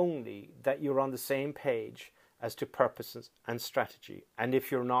 Provided only that you're on the same page as to purpose and strategy. And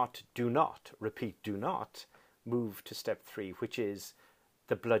if you're not, do not, repeat, do not, move to step 3, which is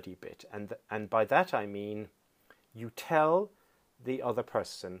the bloody bit. And by that I mean you tell the other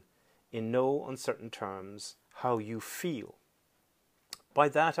person in no uncertain terms how you feel. By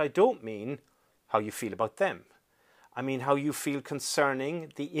that I don't mean how you feel about them. I mean how you feel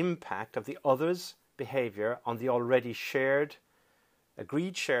concerning the impact of the other's behavior on the already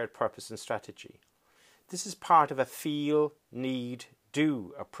agreed shared purpose and strategy. This is part of a feel, need,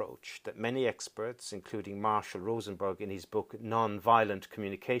 do approach that many experts, including Marshall Rosenberg in his book Nonviolent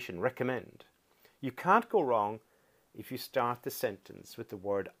Communication, recommend. You can't go wrong if you start the sentence with the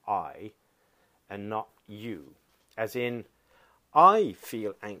word I and not you. As in, I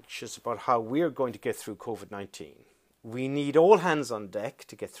feel anxious about how we're going to get through COVID-19. We need all hands on deck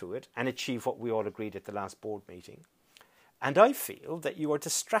to get through it and achieve what we all agreed at the last board meeting. And I feel that you are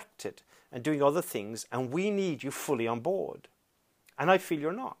distracted and doing other things, and we need you fully on board. And I feel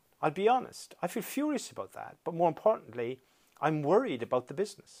you're not. I'll be honest. I feel furious about that. But more importantly, I'm worried about the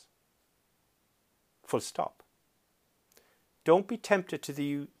business. Full stop. Don't be tempted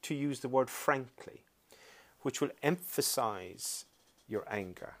to use the word frankly, which will emphasize your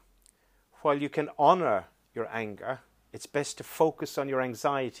anger. While you can honor your anger, it's best to focus on your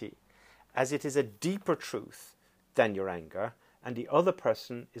anxiety, as it is a deeper truth than your anger, and the other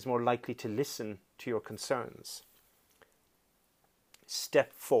person is more likely to listen to your concerns.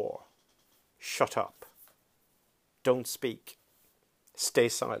 Step 4. Shut up. Don't speak. Stay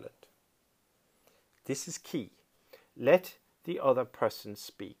silent. This is key. Let the other person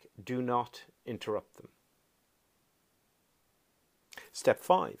speak. Do not interrupt them. Step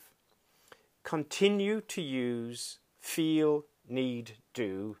 5. Continue to use feel, need,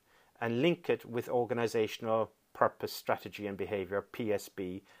 do, and link it with organizational purpose, strategy and behavior,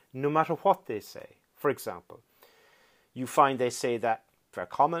 PSB, no matter what they say. For example, you find they say that for a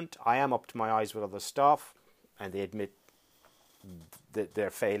comment, I am up to my eyes with other stuff, and they admit that they're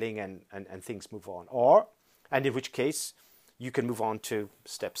failing and things move on. And in which case, you can move on to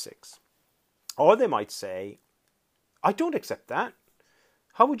step 6. Or they might say, I don't accept that.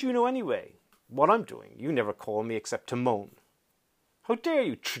 How would you know anyway what I'm doing? You never call me except to moan. How dare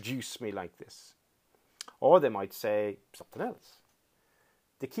you traduce me like this? Or they might say something else.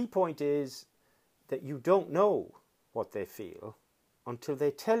 The key point is that you don't know what they feel until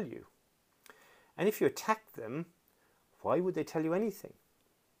they tell you. And if you attack them, why would they tell you anything?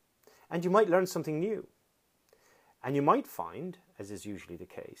 And you might learn something new. And you might find, as is usually the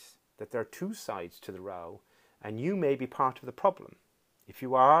case, that there are two sides to the row, and you may be part of the problem. If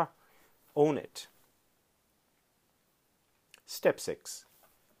you are, own it. Step 6.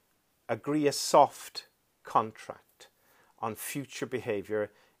 Agree a soft contract on future behaviour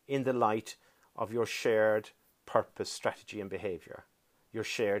in the light of your shared purpose, strategy and behaviour, your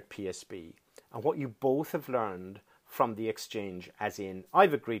shared PSB, and what you both have learned from the exchange, as in,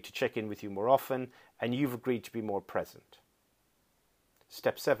 I've agreed to check in with you more often and you've agreed to be more present.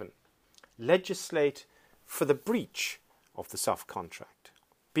 Step 7. Legislate for the breach of the soft contract.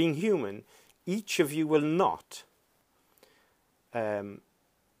 Being human, each of you will not,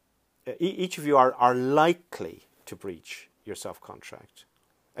 each of you are likely to breach your soft contract.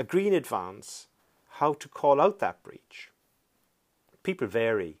 Agree in advance how to call out that breach. People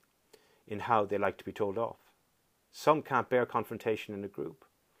vary in how they like to be told off. Some can't bear confrontation in a group,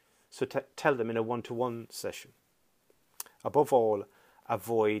 so tell them in a one-to-one session. Above all,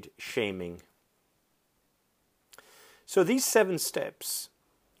 avoid shaming. So these 7 steps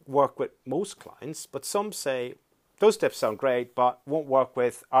work with most clients, but some say, those steps sound great, but won't work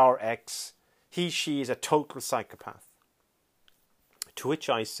with our ex. He, she is a total psychopath. To which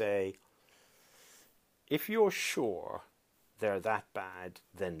I say, if you're sure they're that bad,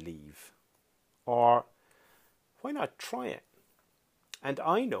 then leave. Or why not try it? And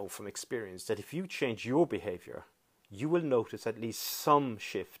I know from experience that if you change your behaviour, you will notice at least some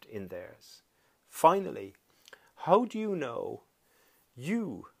shift in theirs. Finally, how do you know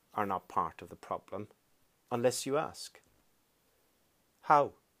you are not part of the problem unless you ask?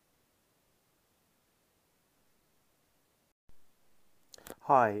 How?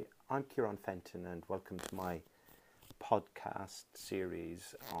 Hi, I'm Kieran Fenton and welcome to my podcast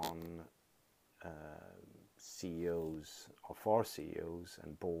series on CEOs, or for CEOs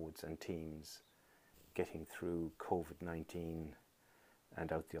and boards and teams getting through COVID-19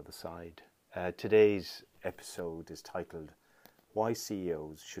 and out the other side. Today's episode is titled, Why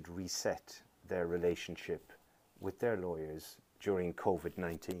CEOs Should Reset Their Relationship with Their Lawyers During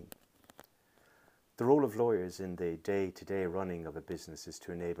COVID-19. The role of lawyers in the day-to-day running of a business is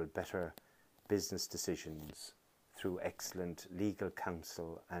to enable better business decisions through excellent legal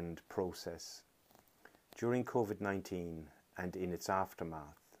counsel and process. During COVID-19 and in its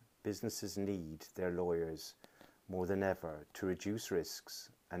aftermath, businesses need their lawyers more than ever to reduce risks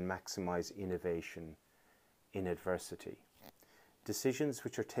and maximize innovation in adversity. Decisions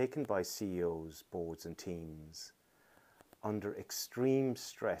which are taken by CEOs, boards and teams under extreme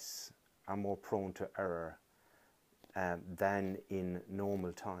stress are more prone to error than in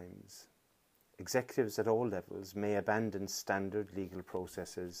normal times. Executives at all levels may abandon standard legal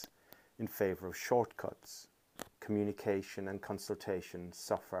processes in favour of shortcuts. Communication and consultation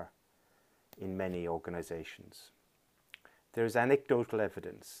suffer in many organisations. There is anecdotal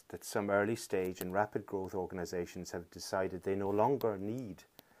evidence that some early stage and rapid growth organisations have decided they no longer need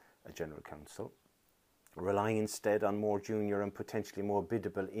a general counsel, relying instead on more junior and potentially more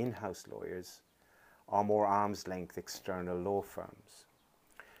biddable in-house lawyers or more arm's length external law firms.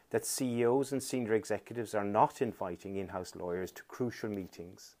 That CEOs and senior executives are not inviting in-house lawyers to crucial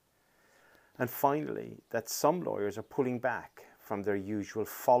meetings. And finally, that some lawyers are pulling back from their usual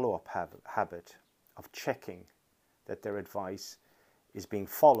follow-up habit of checking that their advice is being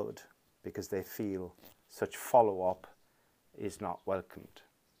followed because they feel such follow-up is not welcomed.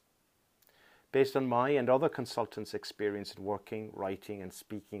 Based on my and other consultants' experience in working, writing and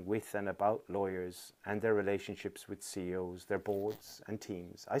speaking with and about lawyers and their relationships with CEOs, their boards and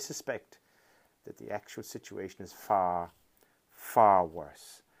teams, I suspect that the actual situation is far, far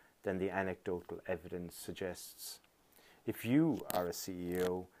worse than the anecdotal evidence suggests. If you are a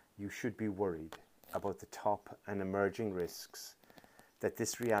CEO, you should be worried about the top and emerging risks that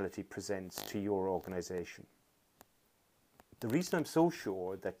this reality presents to your organisation. The reason I'm so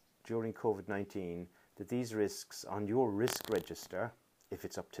sure that during COVID-19 that these risks on your risk register, if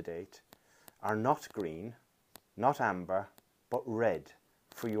it's up to date, are not green, not amber, but red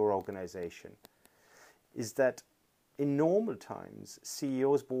for your organisation, is that in normal times,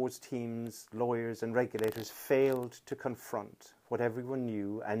 CEOs, boards, teams, lawyers and regulators failed to confront what everyone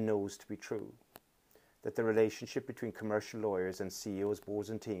knew and knows to be true, that the relationship between commercial lawyers and CEOs, boards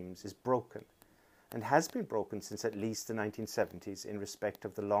and teams is broken and has been broken since at least the 1970s in respect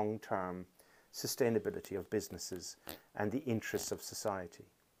of the long-term sustainability of businesses and the interests of society.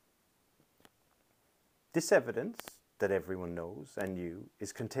 This evidence that everyone knows and knew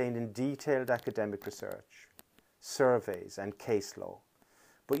is contained in detailed academic research, surveys and case law.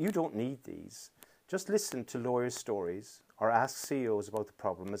 But you don't need these Just listen to lawyers' stories or ask CEOs about the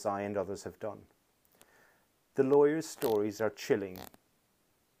problem as I and others have done. The lawyers' stories are chilling.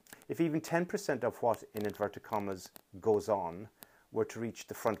 If even 10% of what, in inverted commas, goes on were to reach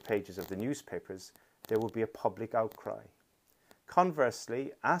the front pages of the newspapers, there would be a public outcry.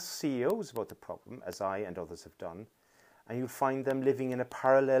 Conversely, ask CEOs about the problem, as I and others have done, and you'll find them living in a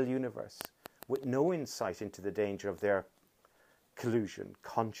parallel universe with no insight into the danger of their collusion,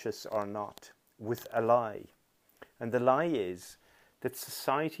 conscious or not, with a lie. And the lie is that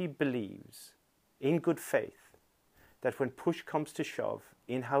society believes, in good faith, that when push comes to shove,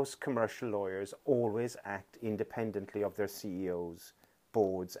 in-house commercial lawyers always act independently of their CEOs,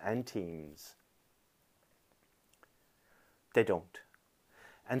 boards and teams. They don't.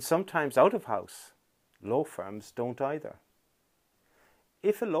 And sometimes out-of-house law firms don't either.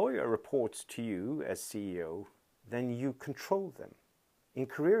 If a lawyer reports to you as CEO, then you control them. In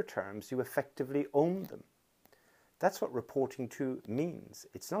career terms, you effectively own them. That's what reporting to means.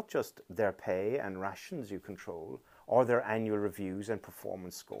 It's not just their pay and rations you control, or their annual reviews and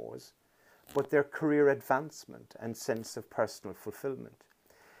performance scores, but their career advancement and sense of personal fulfillment.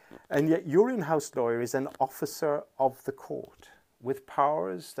 And yet your in-house lawyer is an officer of the court with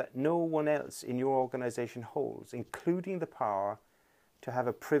powers that no one else in your organization holds, including the power to have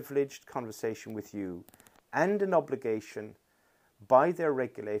a privileged conversation with you and an obligation by their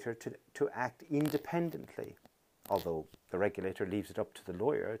regulator to act independently, although the regulator leaves it up to the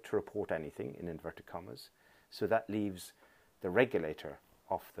lawyer to report anything, in inverted commas, so that leaves the regulator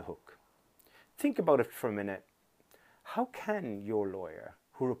off the hook. Think about it for a minute. How can your lawyer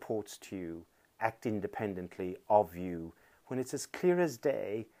who reports to you act independently of you when it's as clear as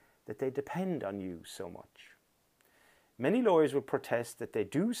day that they depend on you so much? Many lawyers will protest that they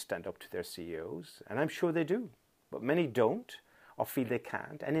do stand up to their CEOs, and I'm sure they do, but many don't or feel they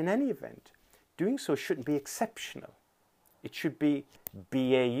can't, and in any event, doing so shouldn't be exceptional. It should be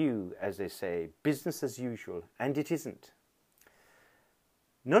BAU, as they say, business as usual, and it isn't.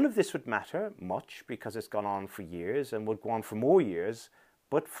 None of this would matter much because it's gone on for years and would go on for more years,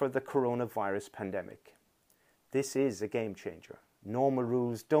 but for the coronavirus pandemic. This is a game changer. Normal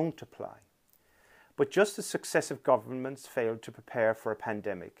rules don't apply. But just as successive governments failed to prepare for a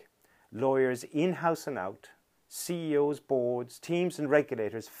pandemic, lawyers in-house and out, CEOs, boards, teams and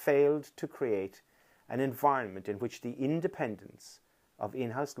regulators failed to create an environment in which the independence of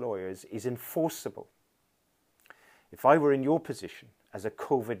in-house lawyers is enforceable. If I were in your position as a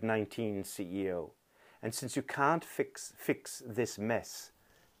COVID-19 CEO, and since you can't fix this mess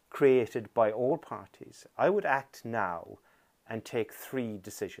created by all parties, I would act now and take 3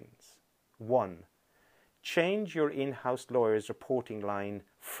 decisions. 1, change your in-house lawyer's reporting line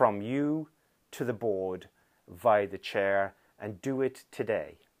from you to the board via the chair, and do it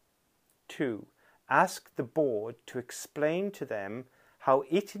today. 2, ask the board to explain to them how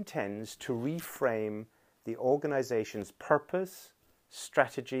it intends to reframe the organization's purpose,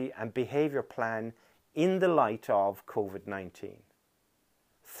 strategy and behavior plan in the light of COVID-19.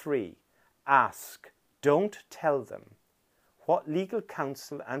 3, ask, don't tell them, what legal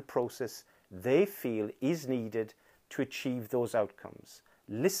counsel and process they feel is needed to achieve those outcomes.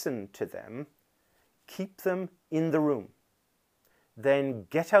 Listen to them, keep them in the room, then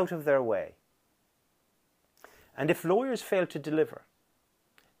get out of their way. And if lawyers fail to deliver,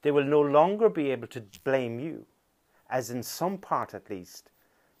 they will no longer be able to blame you, as in some part at least,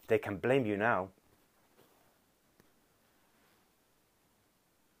 they can blame you now.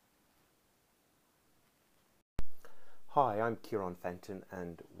 Hi, I'm Kieran Fenton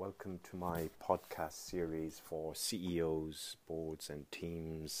and welcome to my podcast series for CEOs, boards and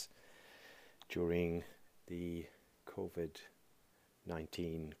teams during the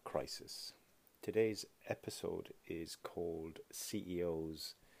COVID-19 crisis. Today's episode is called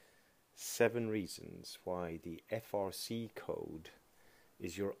CEOs 7 Reasons Why the FRC Code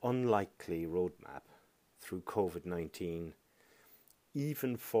is Your Unlikely Roadmap Through COVID-19,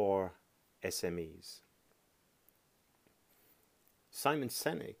 even for SMEs. Simon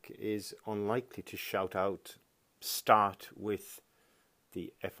Sinek is unlikely to shout out, start with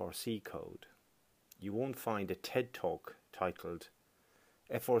the FRC code. You won't find a TED Talk titled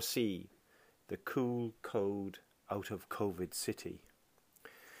FRC, the cool code out of COVID city.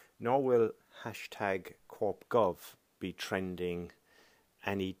 Nor will #CorpGov be trending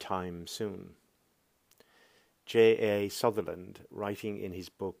anytime soon. J.A. Sutherland, writing in his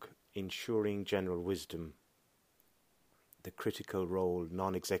book Ensuring General Wisdom, the critical role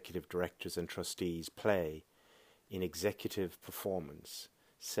non-executive directors and trustees play in executive performance,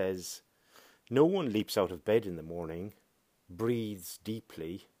 says, no one leaps out of bed in the morning, breathes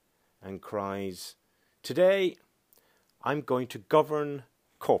deeply and cries, Today, I'm going to govern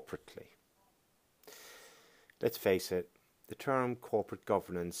corporately. Let's face it, the term corporate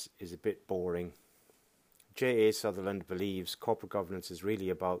governance is a bit boring. J.A. Sutherland believes corporate governance is really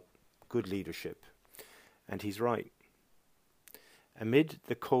about good leadership, and he's right. Amid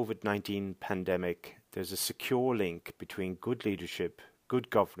the COVID-19 pandemic, there's a secure link between good leadership, good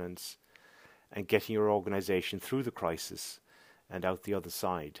governance, and getting your organization through the crisis and out the other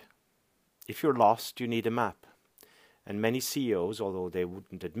side. If you're lost, you need a map. And many CEOs, although they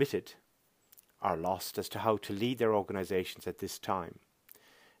wouldn't admit it, are lost as to how to lead their organizations at this time.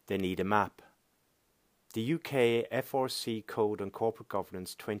 They need a map. The UK FRC Code on Corporate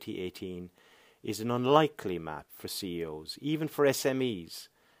Governance 2018 is an unlikely map for CEOs, even for SMEs,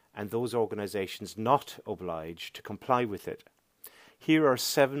 and those organizations not obliged to comply with it. Here are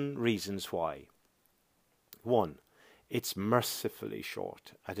 7 reasons why. 1. It's mercifully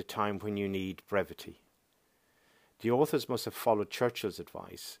short at a time when you need brevity. The authors must have followed Churchill's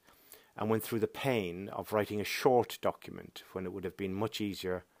advice and went through the pain of writing a short document when it would have been much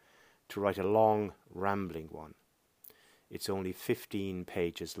easier to write a long, rambling one. It's only 15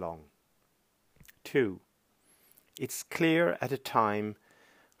 pages long. 2. It's clear at a time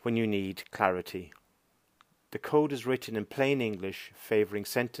when you need clarity. The code is written in plain English, favouring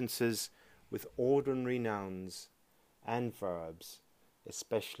sentences with ordinary nouns and verbs,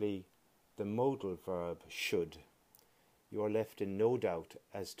 especially the modal verb should. You are left in no doubt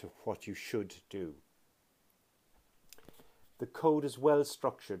as to what you should do. The code is well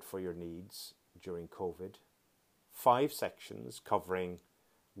structured for your needs during COVID. 5 sections covering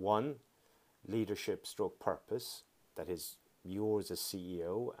 1. Leadership stroke purpose, that is yours as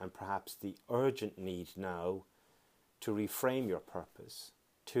CEO, and perhaps the urgent need now to reframe your purpose.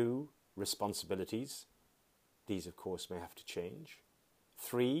 2. Responsibilities. These, of course, may have to change.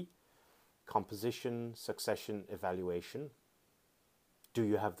 3. Composition, succession, evaluation. Do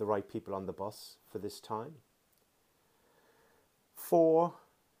you have the right people on the bus for this time? 4.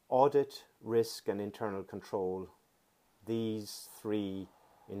 Audit, risk, and internal control. These 3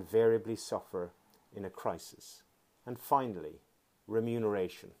 invariably suffer in a crisis. And finally,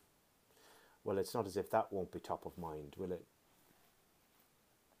 remuneration. Well, it's not as if that won't be top of mind, will it?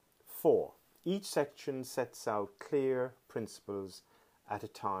 4. Each section sets out clear principles at a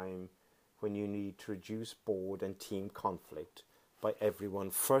time when you need to reduce board and team conflict by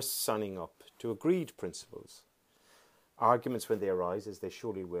everyone first signing up to agreed principles. Arguments, when they arise, as they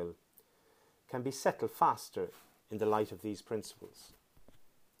surely will, can be settled faster in the light of these principles.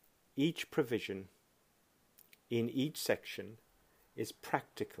 Each provision in each section is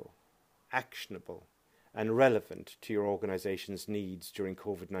practical, actionable, and relevant to your organization's needs during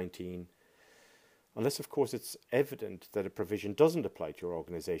COVID-19, unless, of course, it's evident that a provision doesn't apply to your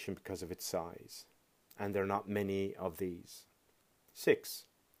organization because of its size, and there are not many of these. 6.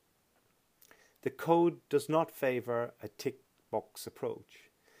 The code does not favour a tick-box approach.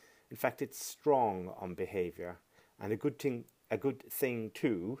 In fact, it's strong on behaviour, and a good thing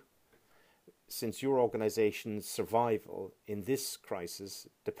too, since your organization's survival in this crisis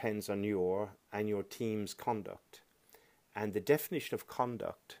depends on your and your team's conduct. And the definition of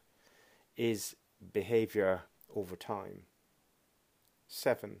conduct is behaviour over time.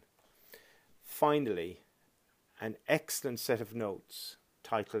 7. Finally, an excellent set of notes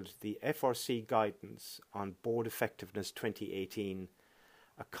titled The FRC Guidance on Board Effectiveness 2018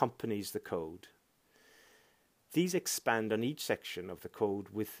 accompanies the code. These expand on each section of the code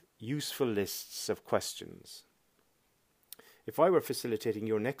with useful lists of questions. If I were facilitating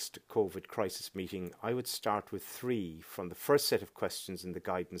your next COVID crisis meeting, I would start with 3 from the first set of questions in the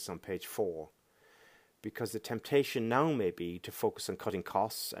guidance on page 4, because the temptation now may be to focus on cutting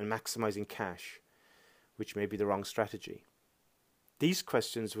costs and maximising cash, which may be the wrong strategy. These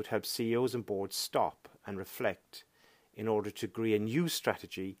questions would help CEOs and boards stop and reflect in order to agree a new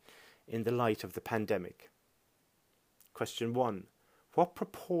strategy in the light of the pandemic. Question 1. What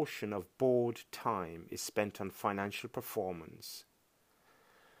proportion of board time is spent on financial performance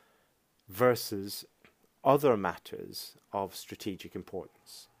versus other matters of strategic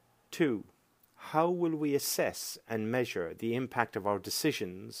importance? 2. How will we assess and measure the impact of our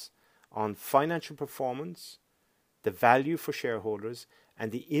decisions on financial performance, the value for shareholders,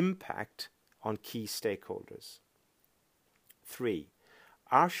 and the impact on key stakeholders? 3.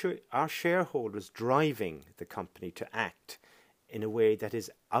 Are shareholders driving the company to act in a way that is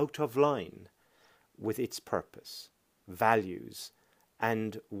out of line with its purpose, values,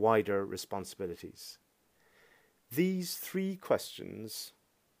 and wider responsibilities? These 3 questions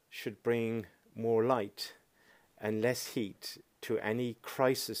should bring more light and less heat to any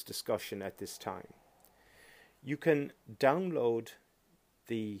crisis discussion at this time. You can download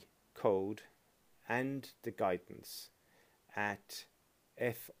the code and the guidance at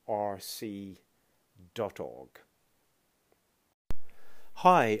frc.org.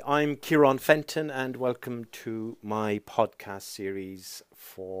 Hi, I'm Kieran Fenton and welcome to my podcast series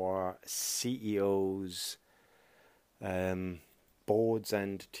for CEOs, boards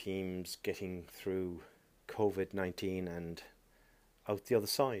and teams getting through COVID-19 and out the other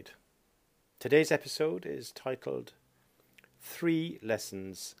side. Today's episode is titled 3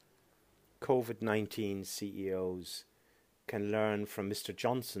 Lessons COVID-19 CEOs Can Learn from Mr.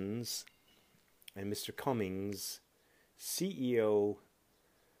 Johnson's and Mr. Cummings' CEO-COO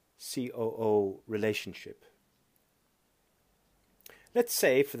relationship. Let's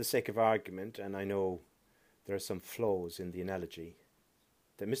say, for the sake of argument, and I know there are some flaws in the analogy,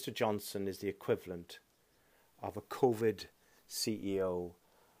 that Mr. Johnson is the equivalent of a COVID CEO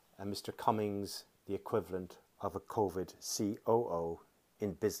and Mr. Cummings the equivalent of a COVID COO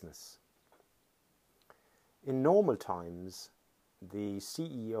in business. In normal times, the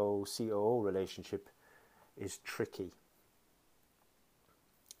CEO-COO relationship is tricky.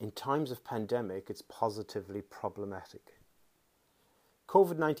 In times of pandemic, it's positively problematic.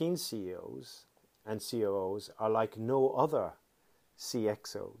 COVID-19 CEOs and COOs are like no other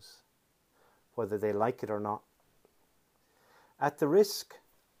CXOs, whether they like it or not. At the risk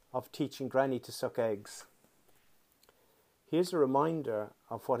of teaching Granny to suck eggs, here's a reminder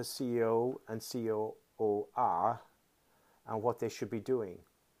of what a CEO and COO are and what they should be doing.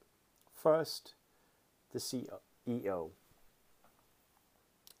 First, the CEO.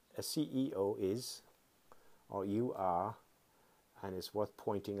 A CEO is, or you are, and it's worth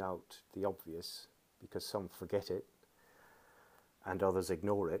pointing out the obvious because some forget it and others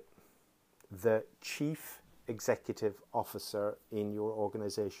ignore it, the Chief Executive Officer in your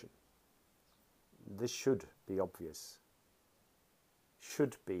organization. This should be obvious,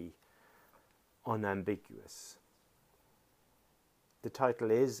 should be unambiguous. The title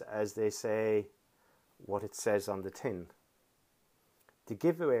is, as they say, what it says on the tin. The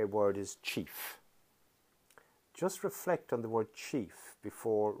giveaway word is chief. Just reflect on the word chief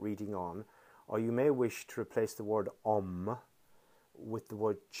before reading on, or you may wish to replace the word with the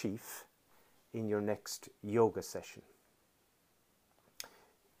word chief in your next yoga session.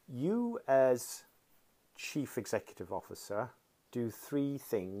 You, as Chief Executive Officer, do 3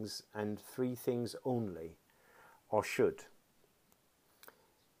 things and 3 things only, or should.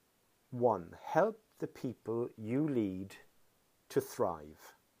 1. Help the people you lead to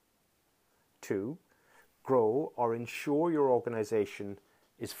thrive. 2. Grow or ensure your organization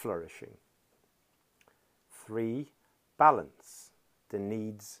is flourishing. 3. Balance the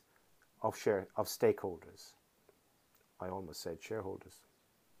needs of stakeholders. I almost said shareholders.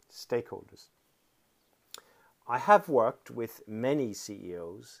 Stakeholders. I have worked with many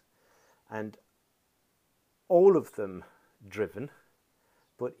CEOs and all of them driven,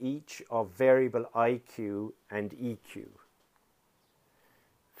 but each of variable IQ and EQ.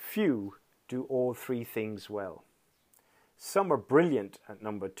 Few do all 3 things well. Some are brilliant at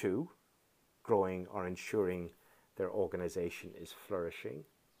number 2, growing or ensuring their organization is flourishing,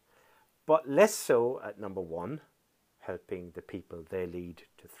 but less so at number 1, helping the people they lead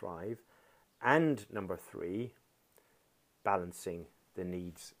to thrive, and number 3, balancing the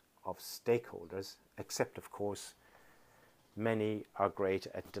needs of stakeholders, except of course many are great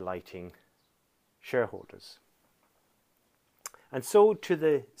at delighting shareholders. And so to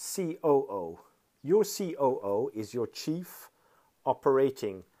the COO. Your COO is your Chief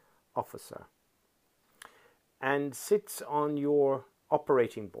Operating Officer and sits on your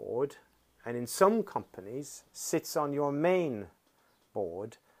operating board, and in some companies sits on your main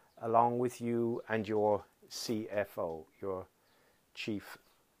board along with you and your CFO, your Chief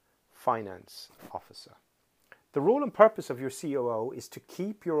Finance Officer. The role and purpose of your COO is to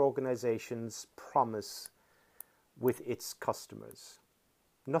keep your organization's promise with its customers.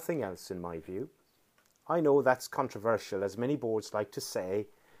 Nothing else, in my view. I know that's controversial, as many boards like to say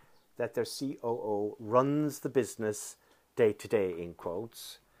that their COO runs the business day to day, in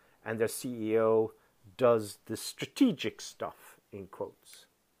quotes, and their CEO does the strategic stuff, in quotes.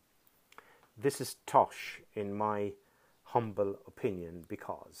 This is tosh, in my humble opinion,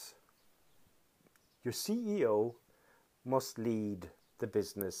 because your CEO must lead the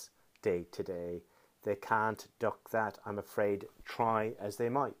business day to day. They can't duck that, I'm afraid, try as they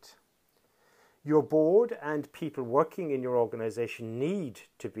might. Your board and people working in your organization need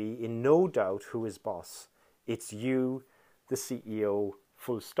to be in no doubt who is boss. It's you, the CEO,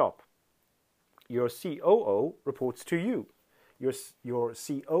 full stop. Your COO reports to you. your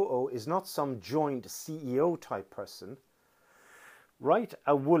COO is not some joint CEO type person. Write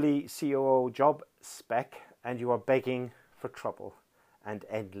a woolly COO job spec and you are begging for trouble and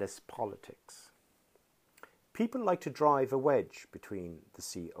endless politics. People like to drive a wedge between the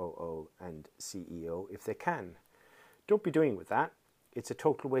COO and CEO if they can. Don't be doing with that. It's a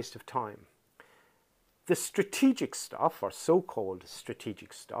total waste of time. The strategic stuff, or so-called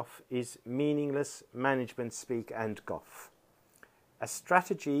strategic stuff, is meaningless management speak and guff. A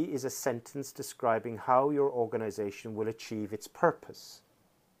strategy is a sentence describing how your organization will achieve its purpose.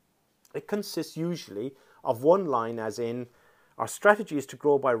 It consists usually of one line, as in, our strategy is to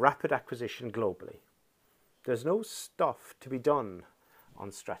grow by rapid acquisition globally. There's no stuff to be done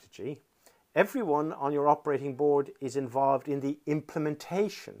on strategy. Everyone on your operating board is involved in the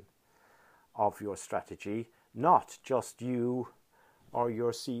implementation of your strategy, not just you or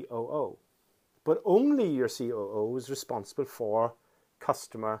your COO. But only your COO is responsible for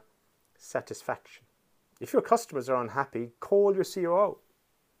customer satisfaction. If your customers are unhappy, call your COO.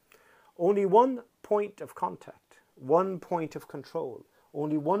 Only one point of contact, one point of control.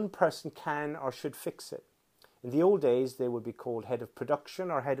 Only one person can or should fix it. In the old days, they would be called head of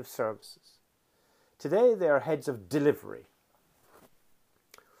production or head of services. Today, they are heads of delivery.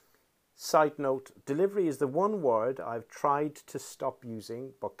 Side note, delivery is the one word I've tried to stop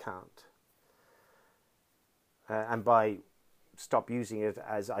using but can't. And by stop using it,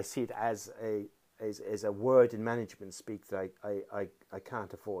 as I see it as a word in management speak that I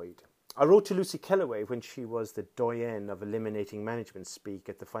can't avoid. I wrote to Lucy Kellaway when she was the doyenne of eliminating management speak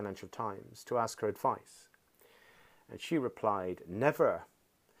at the Financial Times to ask her advice. And she replied, never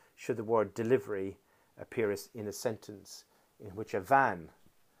should the word delivery appear in a sentence in which a van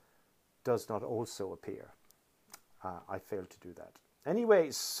does not also appear. I failed to do that.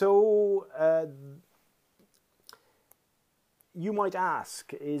 Anyway, so you might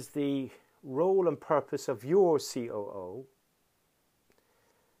ask, is the role and purpose of your COO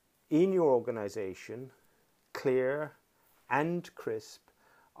in your organization clear and crisp,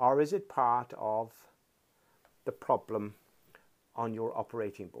 or is it part of the problem on your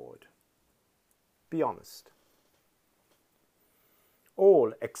operating board? Be honest.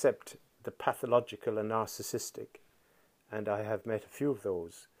 All except the pathological and narcissistic, and I have met a few of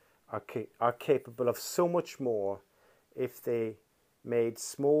those, are capable of so much more if they made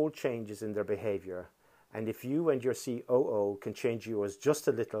small changes in their behavior. And if you and your COO can change yours just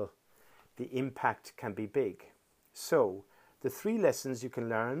a little, the impact can be big. So, the 3 lessons you can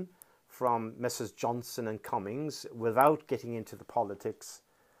learn from Messrs. Johnson and Cummings without getting into the politics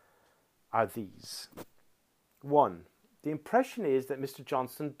are these. 1. The impression is that Mr.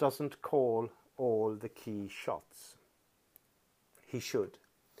 Johnson doesn't call all the key shots. He should.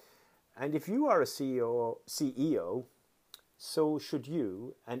 And if you are a CEO, so should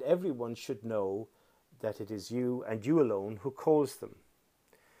you, and everyone should know that it is you and you alone who calls them.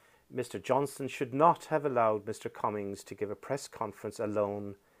 Mr. Johnson should not have allowed Mr. Cummings to give a press conference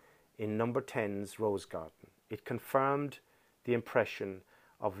alone in number 10's Rose Garden. It confirmed the impression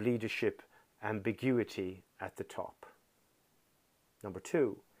of leadership ambiguity at the top. Number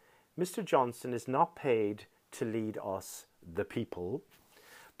 2, Mr. Johnson is not paid to lead us, the people,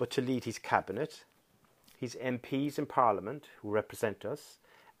 but to lead his cabinet, his MPs in Parliament who represent us,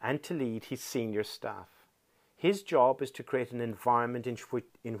 and to lead his senior staff. His job is to create an environment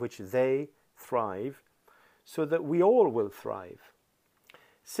in which they thrive so that we all will thrive.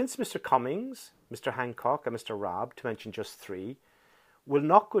 Since Mr. Cummings, Mr. Hancock and Mr. Raab, to mention just 3, will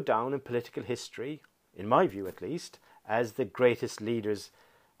not go down in political history, in my view at least, as the greatest leaders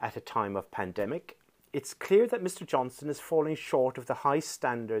at a time of pandemic, it's clear that Mr. Johnson is falling short of the high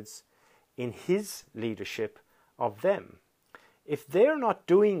standards in his leadership of them. If they're not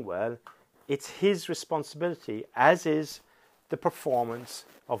doing well, it's his responsibility, as is the performance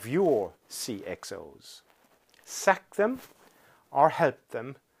of your CXOs. Sack them or help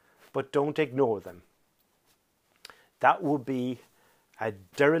them, but don't ignore them. That would be a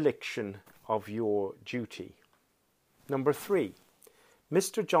dereliction of your duty. Number 3,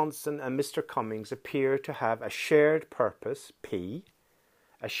 Mr. Johnson and Mr. Cummings appear to have a shared purpose, P,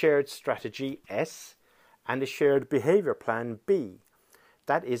 a shared strategy, S, and a shared behaviour plan, B.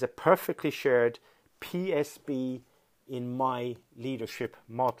 That is a perfectly shared PSB in my leadership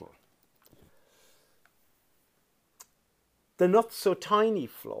model. The not so tiny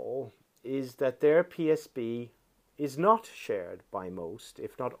flaw is that their PSB is not shared by most,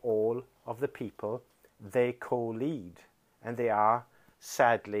 if not all, of the people they co-lead. And they are,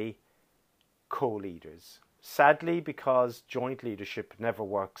 sadly, co-leaders. Sadly, because joint leadership never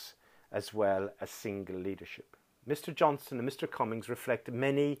works as well as single leadership. Mr. Johnson and Mr. Cummings reflect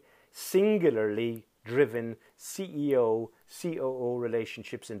many singularly driven CEO, COO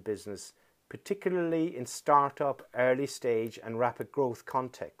relationships in business, particularly in startup, early stage and rapid growth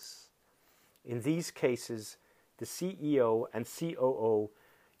contexts. In these cases, the CEO and COO,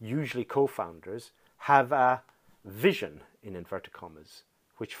 usually co-founders, have a vision, in inverted commas,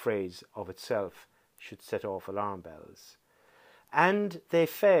 which phrase of itself should set off alarm bells. And they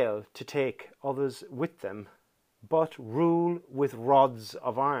fail to take others with them, but rule with rods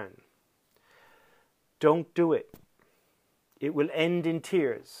of iron. Don't do it. It will end in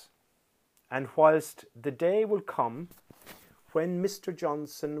tears. And whilst the day will come when Mr.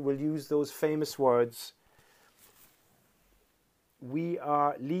 Johnson will use those famous words, "We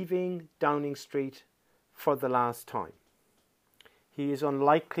are leaving Downing Street for the last time," he is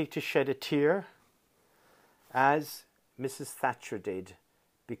unlikely to shed a tear, as Mrs. Thatcher did,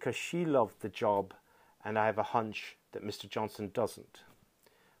 because she loved the job, and I have a hunch that Mr. Johnson doesn't.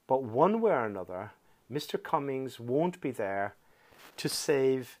 But one way or another, Mr. Cummings won't be there to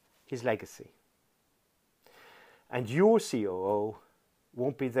save his legacy. And your COO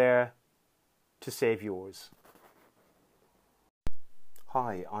won't be there to save yours.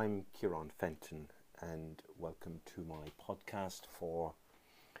 Hi, I'm Kieran Fenton, and welcome to my podcast for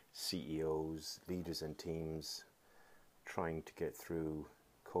CEOs, leaders and teams trying to get through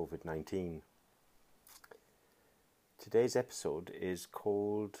COVID-19. Today's episode is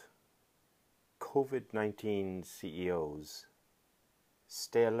called COVID-19 CEOs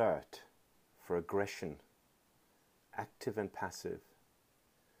Stay Alert for Aggression, Active and Passive.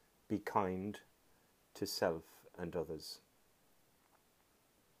 Be kind to self and others.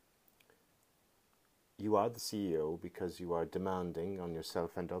 You are the CEO because you are demanding on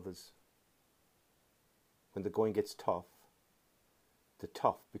yourself and others. When the going gets tough, the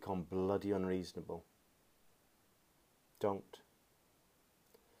tough become bloody unreasonable. Don't.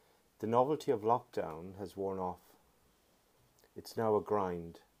 The novelty of lockdown has worn off. It's now a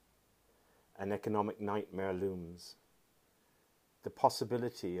grind. An economic nightmare looms. The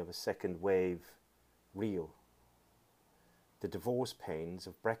possibility of a second wave real. The divorce pains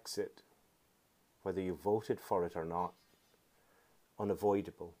of Brexit, whether you voted for it or not,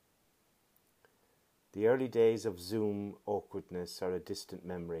 unavoidable. The early days of Zoom awkwardness are a distant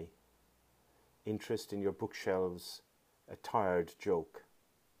memory. Interest in your bookshelves, a tired joke.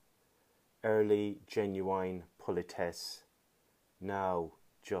 Early, genuine politesse, now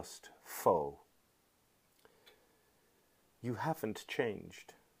just faux. You haven't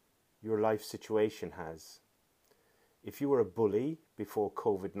changed. Your life situation has. If you were a bully before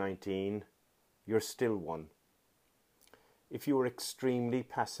COVID-19, you're still one. If you were extremely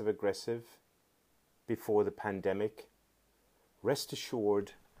passive-aggressive before the pandemic, rest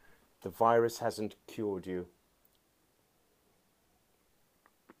assured the virus hasn't cured you.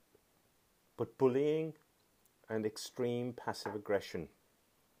 But bullying and extreme passive aggression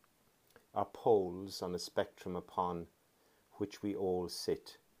are poles on a spectrum upon which we all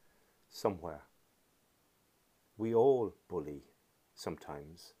sit somewhere. We all bully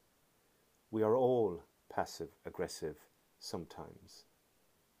sometimes. We are all passive-aggressive sometimes.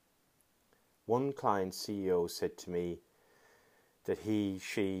 One client CEO said to me that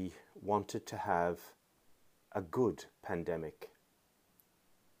she wanted to have a good pandemic,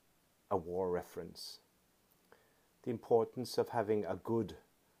 a war reference. The importance of having a good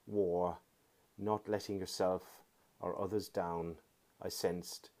war, not letting yourself or others down. I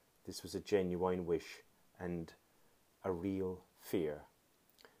sensed this was a genuine wish and a real fear.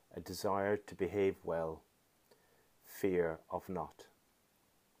 A desire to behave well, fear of not.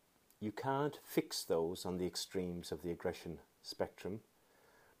 You can't fix those on the extremes of the aggression spectrum,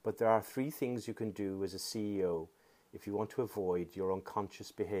 but there are 3 things you can do as a CEO if you want to avoid your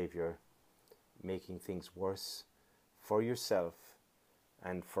unconscious behaviour making things worse for yourself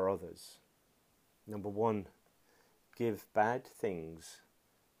and for others. Number 1, give bad things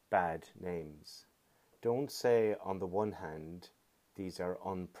bad names. Don't say on the one hand, these are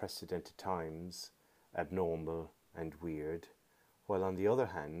unprecedented times, abnormal and weird, while on the other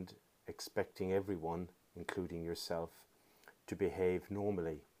hand, expecting everyone, including yourself, to behave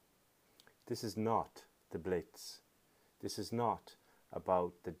normally. This is not the Blitz. This is not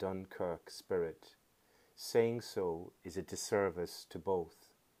about the Dunkirk spirit. Saying so is a disservice to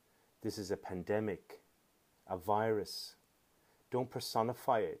both. This is a pandemic, a virus. Don't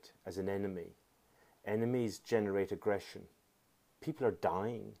personify it as an enemy. Enemies generate aggression. People are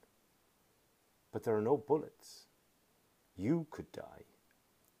dying, but there are no bullets. You could die.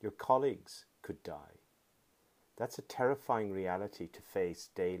 Your colleagues could die. That's a terrifying reality to face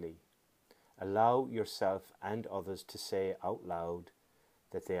daily. Allow yourself and others to say out loud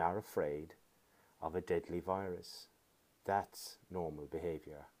that they are afraid of a deadly virus. That's normal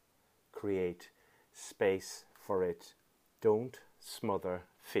behaviour. Create space for it. Don't smother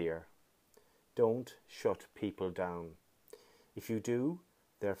fear. Don't shut people down. If you do,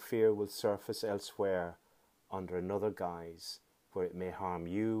 their fear will surface elsewhere under another guise where it may harm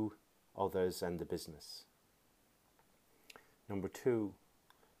you, others, and the business. Number 2,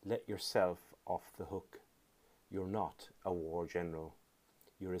 let yourself off the hook. You're not a war general.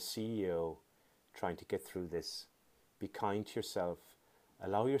 You're a CEO trying to get through this. Be kind to yourself.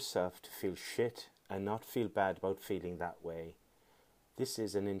 Allow yourself to feel shit and not feel bad about feeling that way. This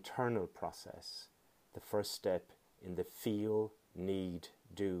is an internal process, the first step in the feel, need,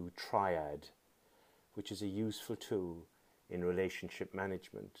 do triad, which is a useful tool in relationship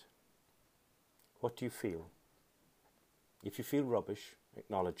management. What do you feel? If you feel rubbish,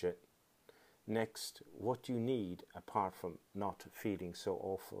 acknowledge it. Next, what do you need apart from not feeling so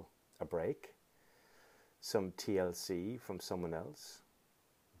awful? A break? Some TLC from someone else?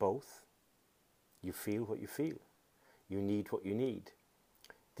 Both? You feel what you feel. You need what you need.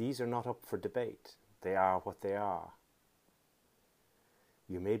 These are not up for debate. They are what they are.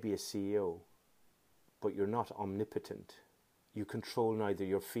 You may be a CEO, but you're not omnipotent. You control neither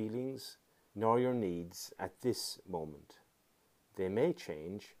your feelings nor your needs at this moment. They may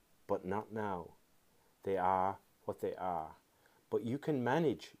change, but not now. They are what they are. But you can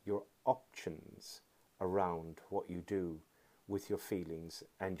manage your options around what you do with your feelings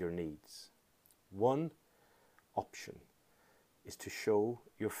and your needs. One option is to show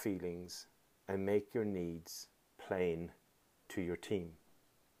your feelings and make your needs plain to your team.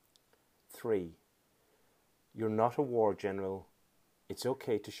 3, you're not a war general. It's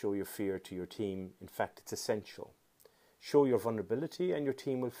okay to show your fear to your team. In fact, it's essential. Show your vulnerability and your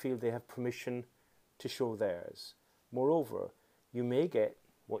team will feel they have permission to show theirs. Moreover, you may get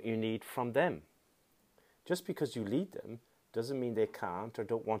what you need from them. Just because you lead them doesn't mean they can't or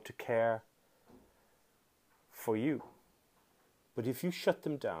don't want to care for you. But if you shut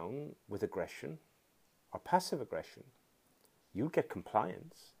them down with aggression or passive aggression, you'll get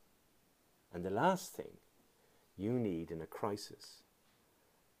compliance. And the last thing you need in a crisis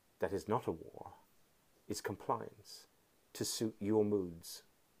that is not a war is compliance to suit your moods.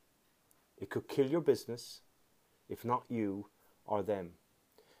 It could kill your business, if not you or them.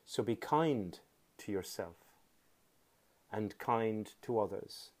 So be kind to yourself and kind to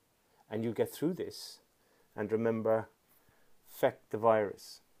others. And you'll get through this. And remember, feck the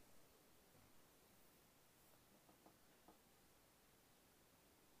virus.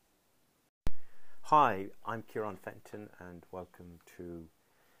 Hi, I'm Kieran Fenton and welcome to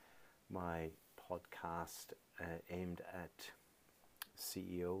my podcast aimed at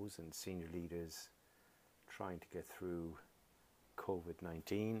CEOs and senior leaders trying to get through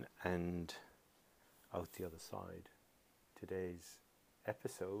COVID-19 and out the other side. Today's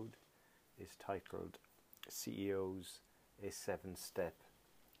episode is titled CEOs, a 7-step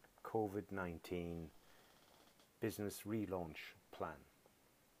COVID-19 business relaunch plan.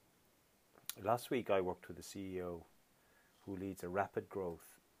 Last week I worked with a CEO who leads a rapid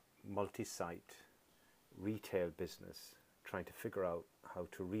growth, multi-site retail business trying to figure out how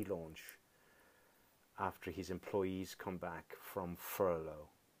to relaunch after his employees come back from furlough.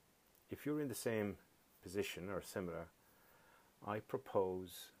 If you're in the same position or similar, I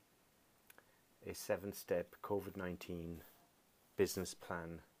propose a 7-step COVID-19 business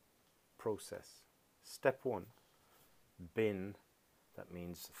plan process. Step 1, bin, that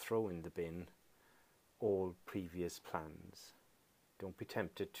means throw in the bin all previous plans. Don't be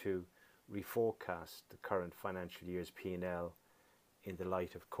tempted to reforecast the current financial year's P&L in the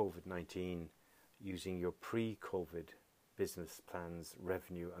light of COVID-19 using your pre-COVID business plans,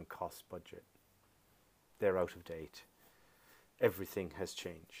 revenue and cost budget. They're out of date. Everything has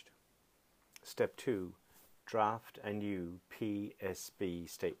changed. Step 2, draft a new PSB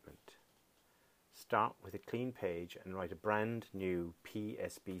statement. Start with a clean page and write a brand new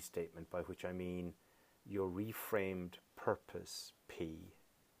PSB statement, by which I mean your reframed purpose P,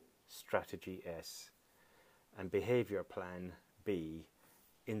 strategy S, and behavior plan B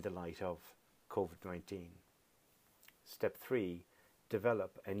in the light of COVID-19. Step 3,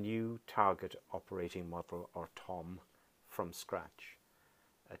 develop a new target operating model or TOM from scratch.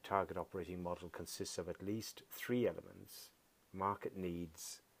 A target operating model consists of at least 3 elements: market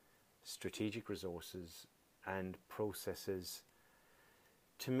needs, strategic resources, and processes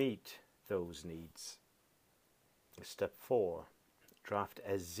to meet those needs. Step 4, draft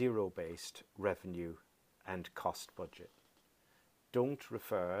a zero-based revenue and cost budget. don't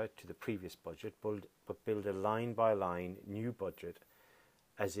refer to the previous budget, but build a line-by-line new budget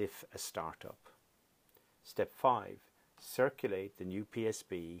as if a startup. Step 5. Circulate the new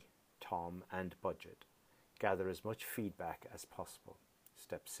PSB, TOM and budget. Gather as much feedback as possible.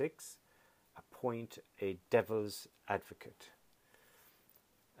 Step 6. Appoint a devil's advocate.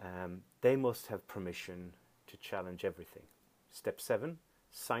 They must have permission to challenge everything. Step 7.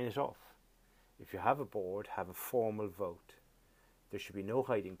 Sign it off. If you have a board, have a formal vote. There should be no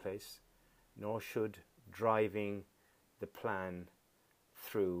hiding place, nor should driving the plan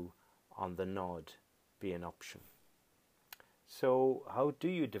through on the nod be an option. So how do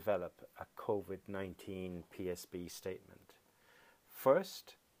you develop a COVID-19 PSB statement?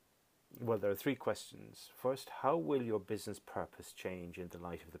 First, well, there are 3 questions. First, how will your business purpose change in the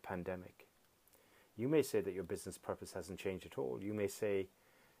light of the pandemic? You may say that your business purpose hasn't changed at all. You may say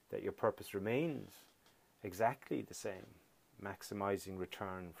that your purpose remains exactly the same, maximizing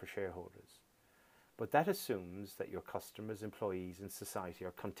return for shareholders. But that assumes that your customers, employees, and society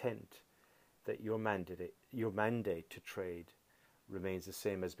are content that your mandate to trade remains the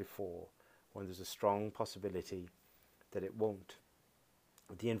same as before, when there's a strong possibility that it won't.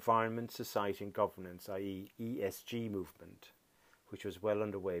 The environment, society and governance, i.e. ESG movement, which was well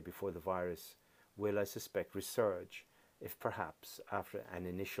underway before the virus, will, I suspect, resurge, if perhaps after an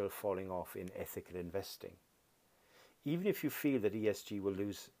initial falling off in ethical investing. Even if you feel that ESG will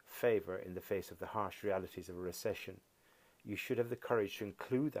lose favour in the face of the harsh realities of a recession, you should have the courage to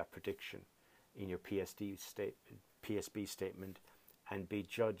include that prediction in your PSB statement and be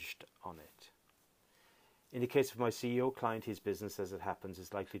judged on it. In the case of my CEO client, his business, as it happens,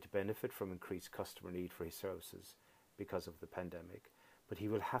 is likely to benefit from increased customer need for his services because of the pandemic, but he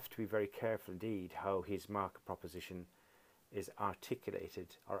will have to be very careful indeed how his market proposition is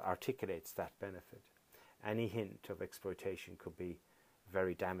articulated or articulates that benefit. Any hint of exploitation could be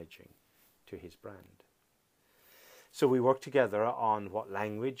very damaging to his brand. So we work together on what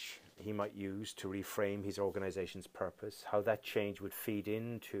language he might use to reframe his organization's purpose, how that change would feed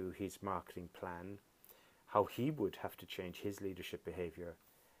into his marketing plan, how he would have to change his leadership behavior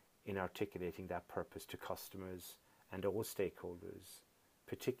in articulating that purpose to customers and all stakeholders,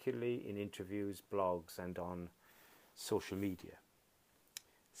 particularly in interviews, blogs, and on social media.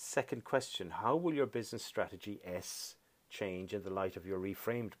 Second question, how will your business strategy S change in the light of your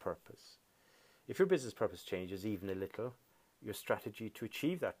reframed purpose? If your business purpose changes even a little, your strategy to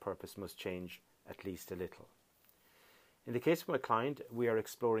achieve that purpose must change at least a little. In the case of my client, we are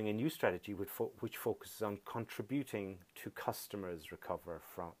exploring a new strategy which focuses on contributing to customers'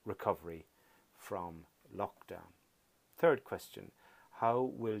 recovery from lockdown. Third question,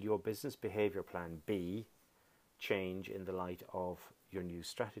 how will your business behavior plan B change in the light of your new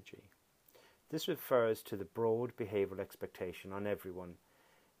strategy? This refers to the broad behavioral expectation on everyone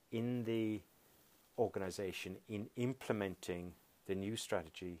in the organization in implementing the new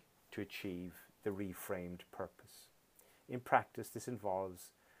strategy to achieve the reframed purpose. In practice, this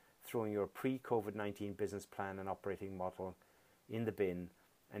involves throwing your pre-COVID-19 business plan and operating model in the bin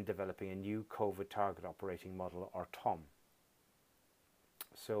and developing a new COVID target operating model, or TOM.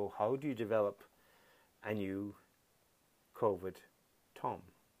 So how do you develop a new COVID TOM?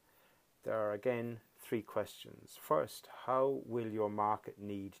 There are again 3 questions. First, how will your market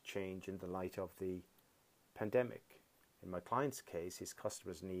need change in the light of the pandemic? In my client's case, his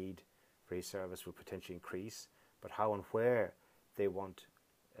customers' need for his service will potentially increase, but how and where they want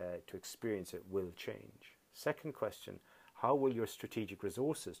to experience it will change. Second question, how will your strategic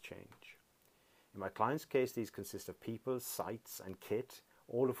resources change? In my client's case, these consist of people, sites and kit,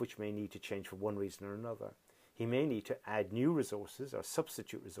 all of which may need to change for one reason or another. He may need to add new resources or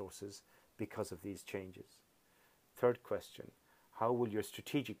substitute resources because of these changes. Third question, how will your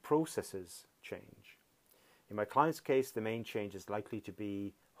strategic processes change? In my client's case, the main change is likely to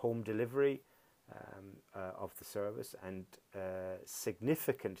be home delivery of the service and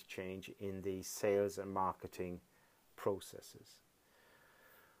significant change in the sales and marketing processes.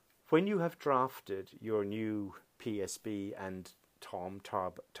 When you have drafted your new PSB and TOM,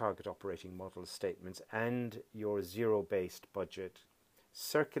 target operating model statements, and your zero-based budget,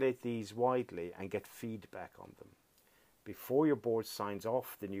 circulate these widely and get feedback on them. Before your board signs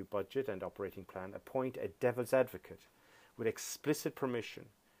off the new budget and operating plan, appoint a devil's advocate with explicit permission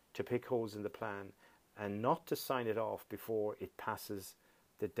to pick holes in the plan and not to sign it off before it passes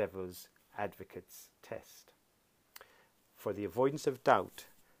the devil's advocate's test. For the avoidance of doubt,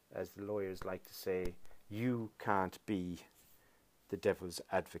 as the lawyers like to say, you can't be the devil's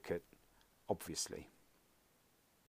advocate, obviously.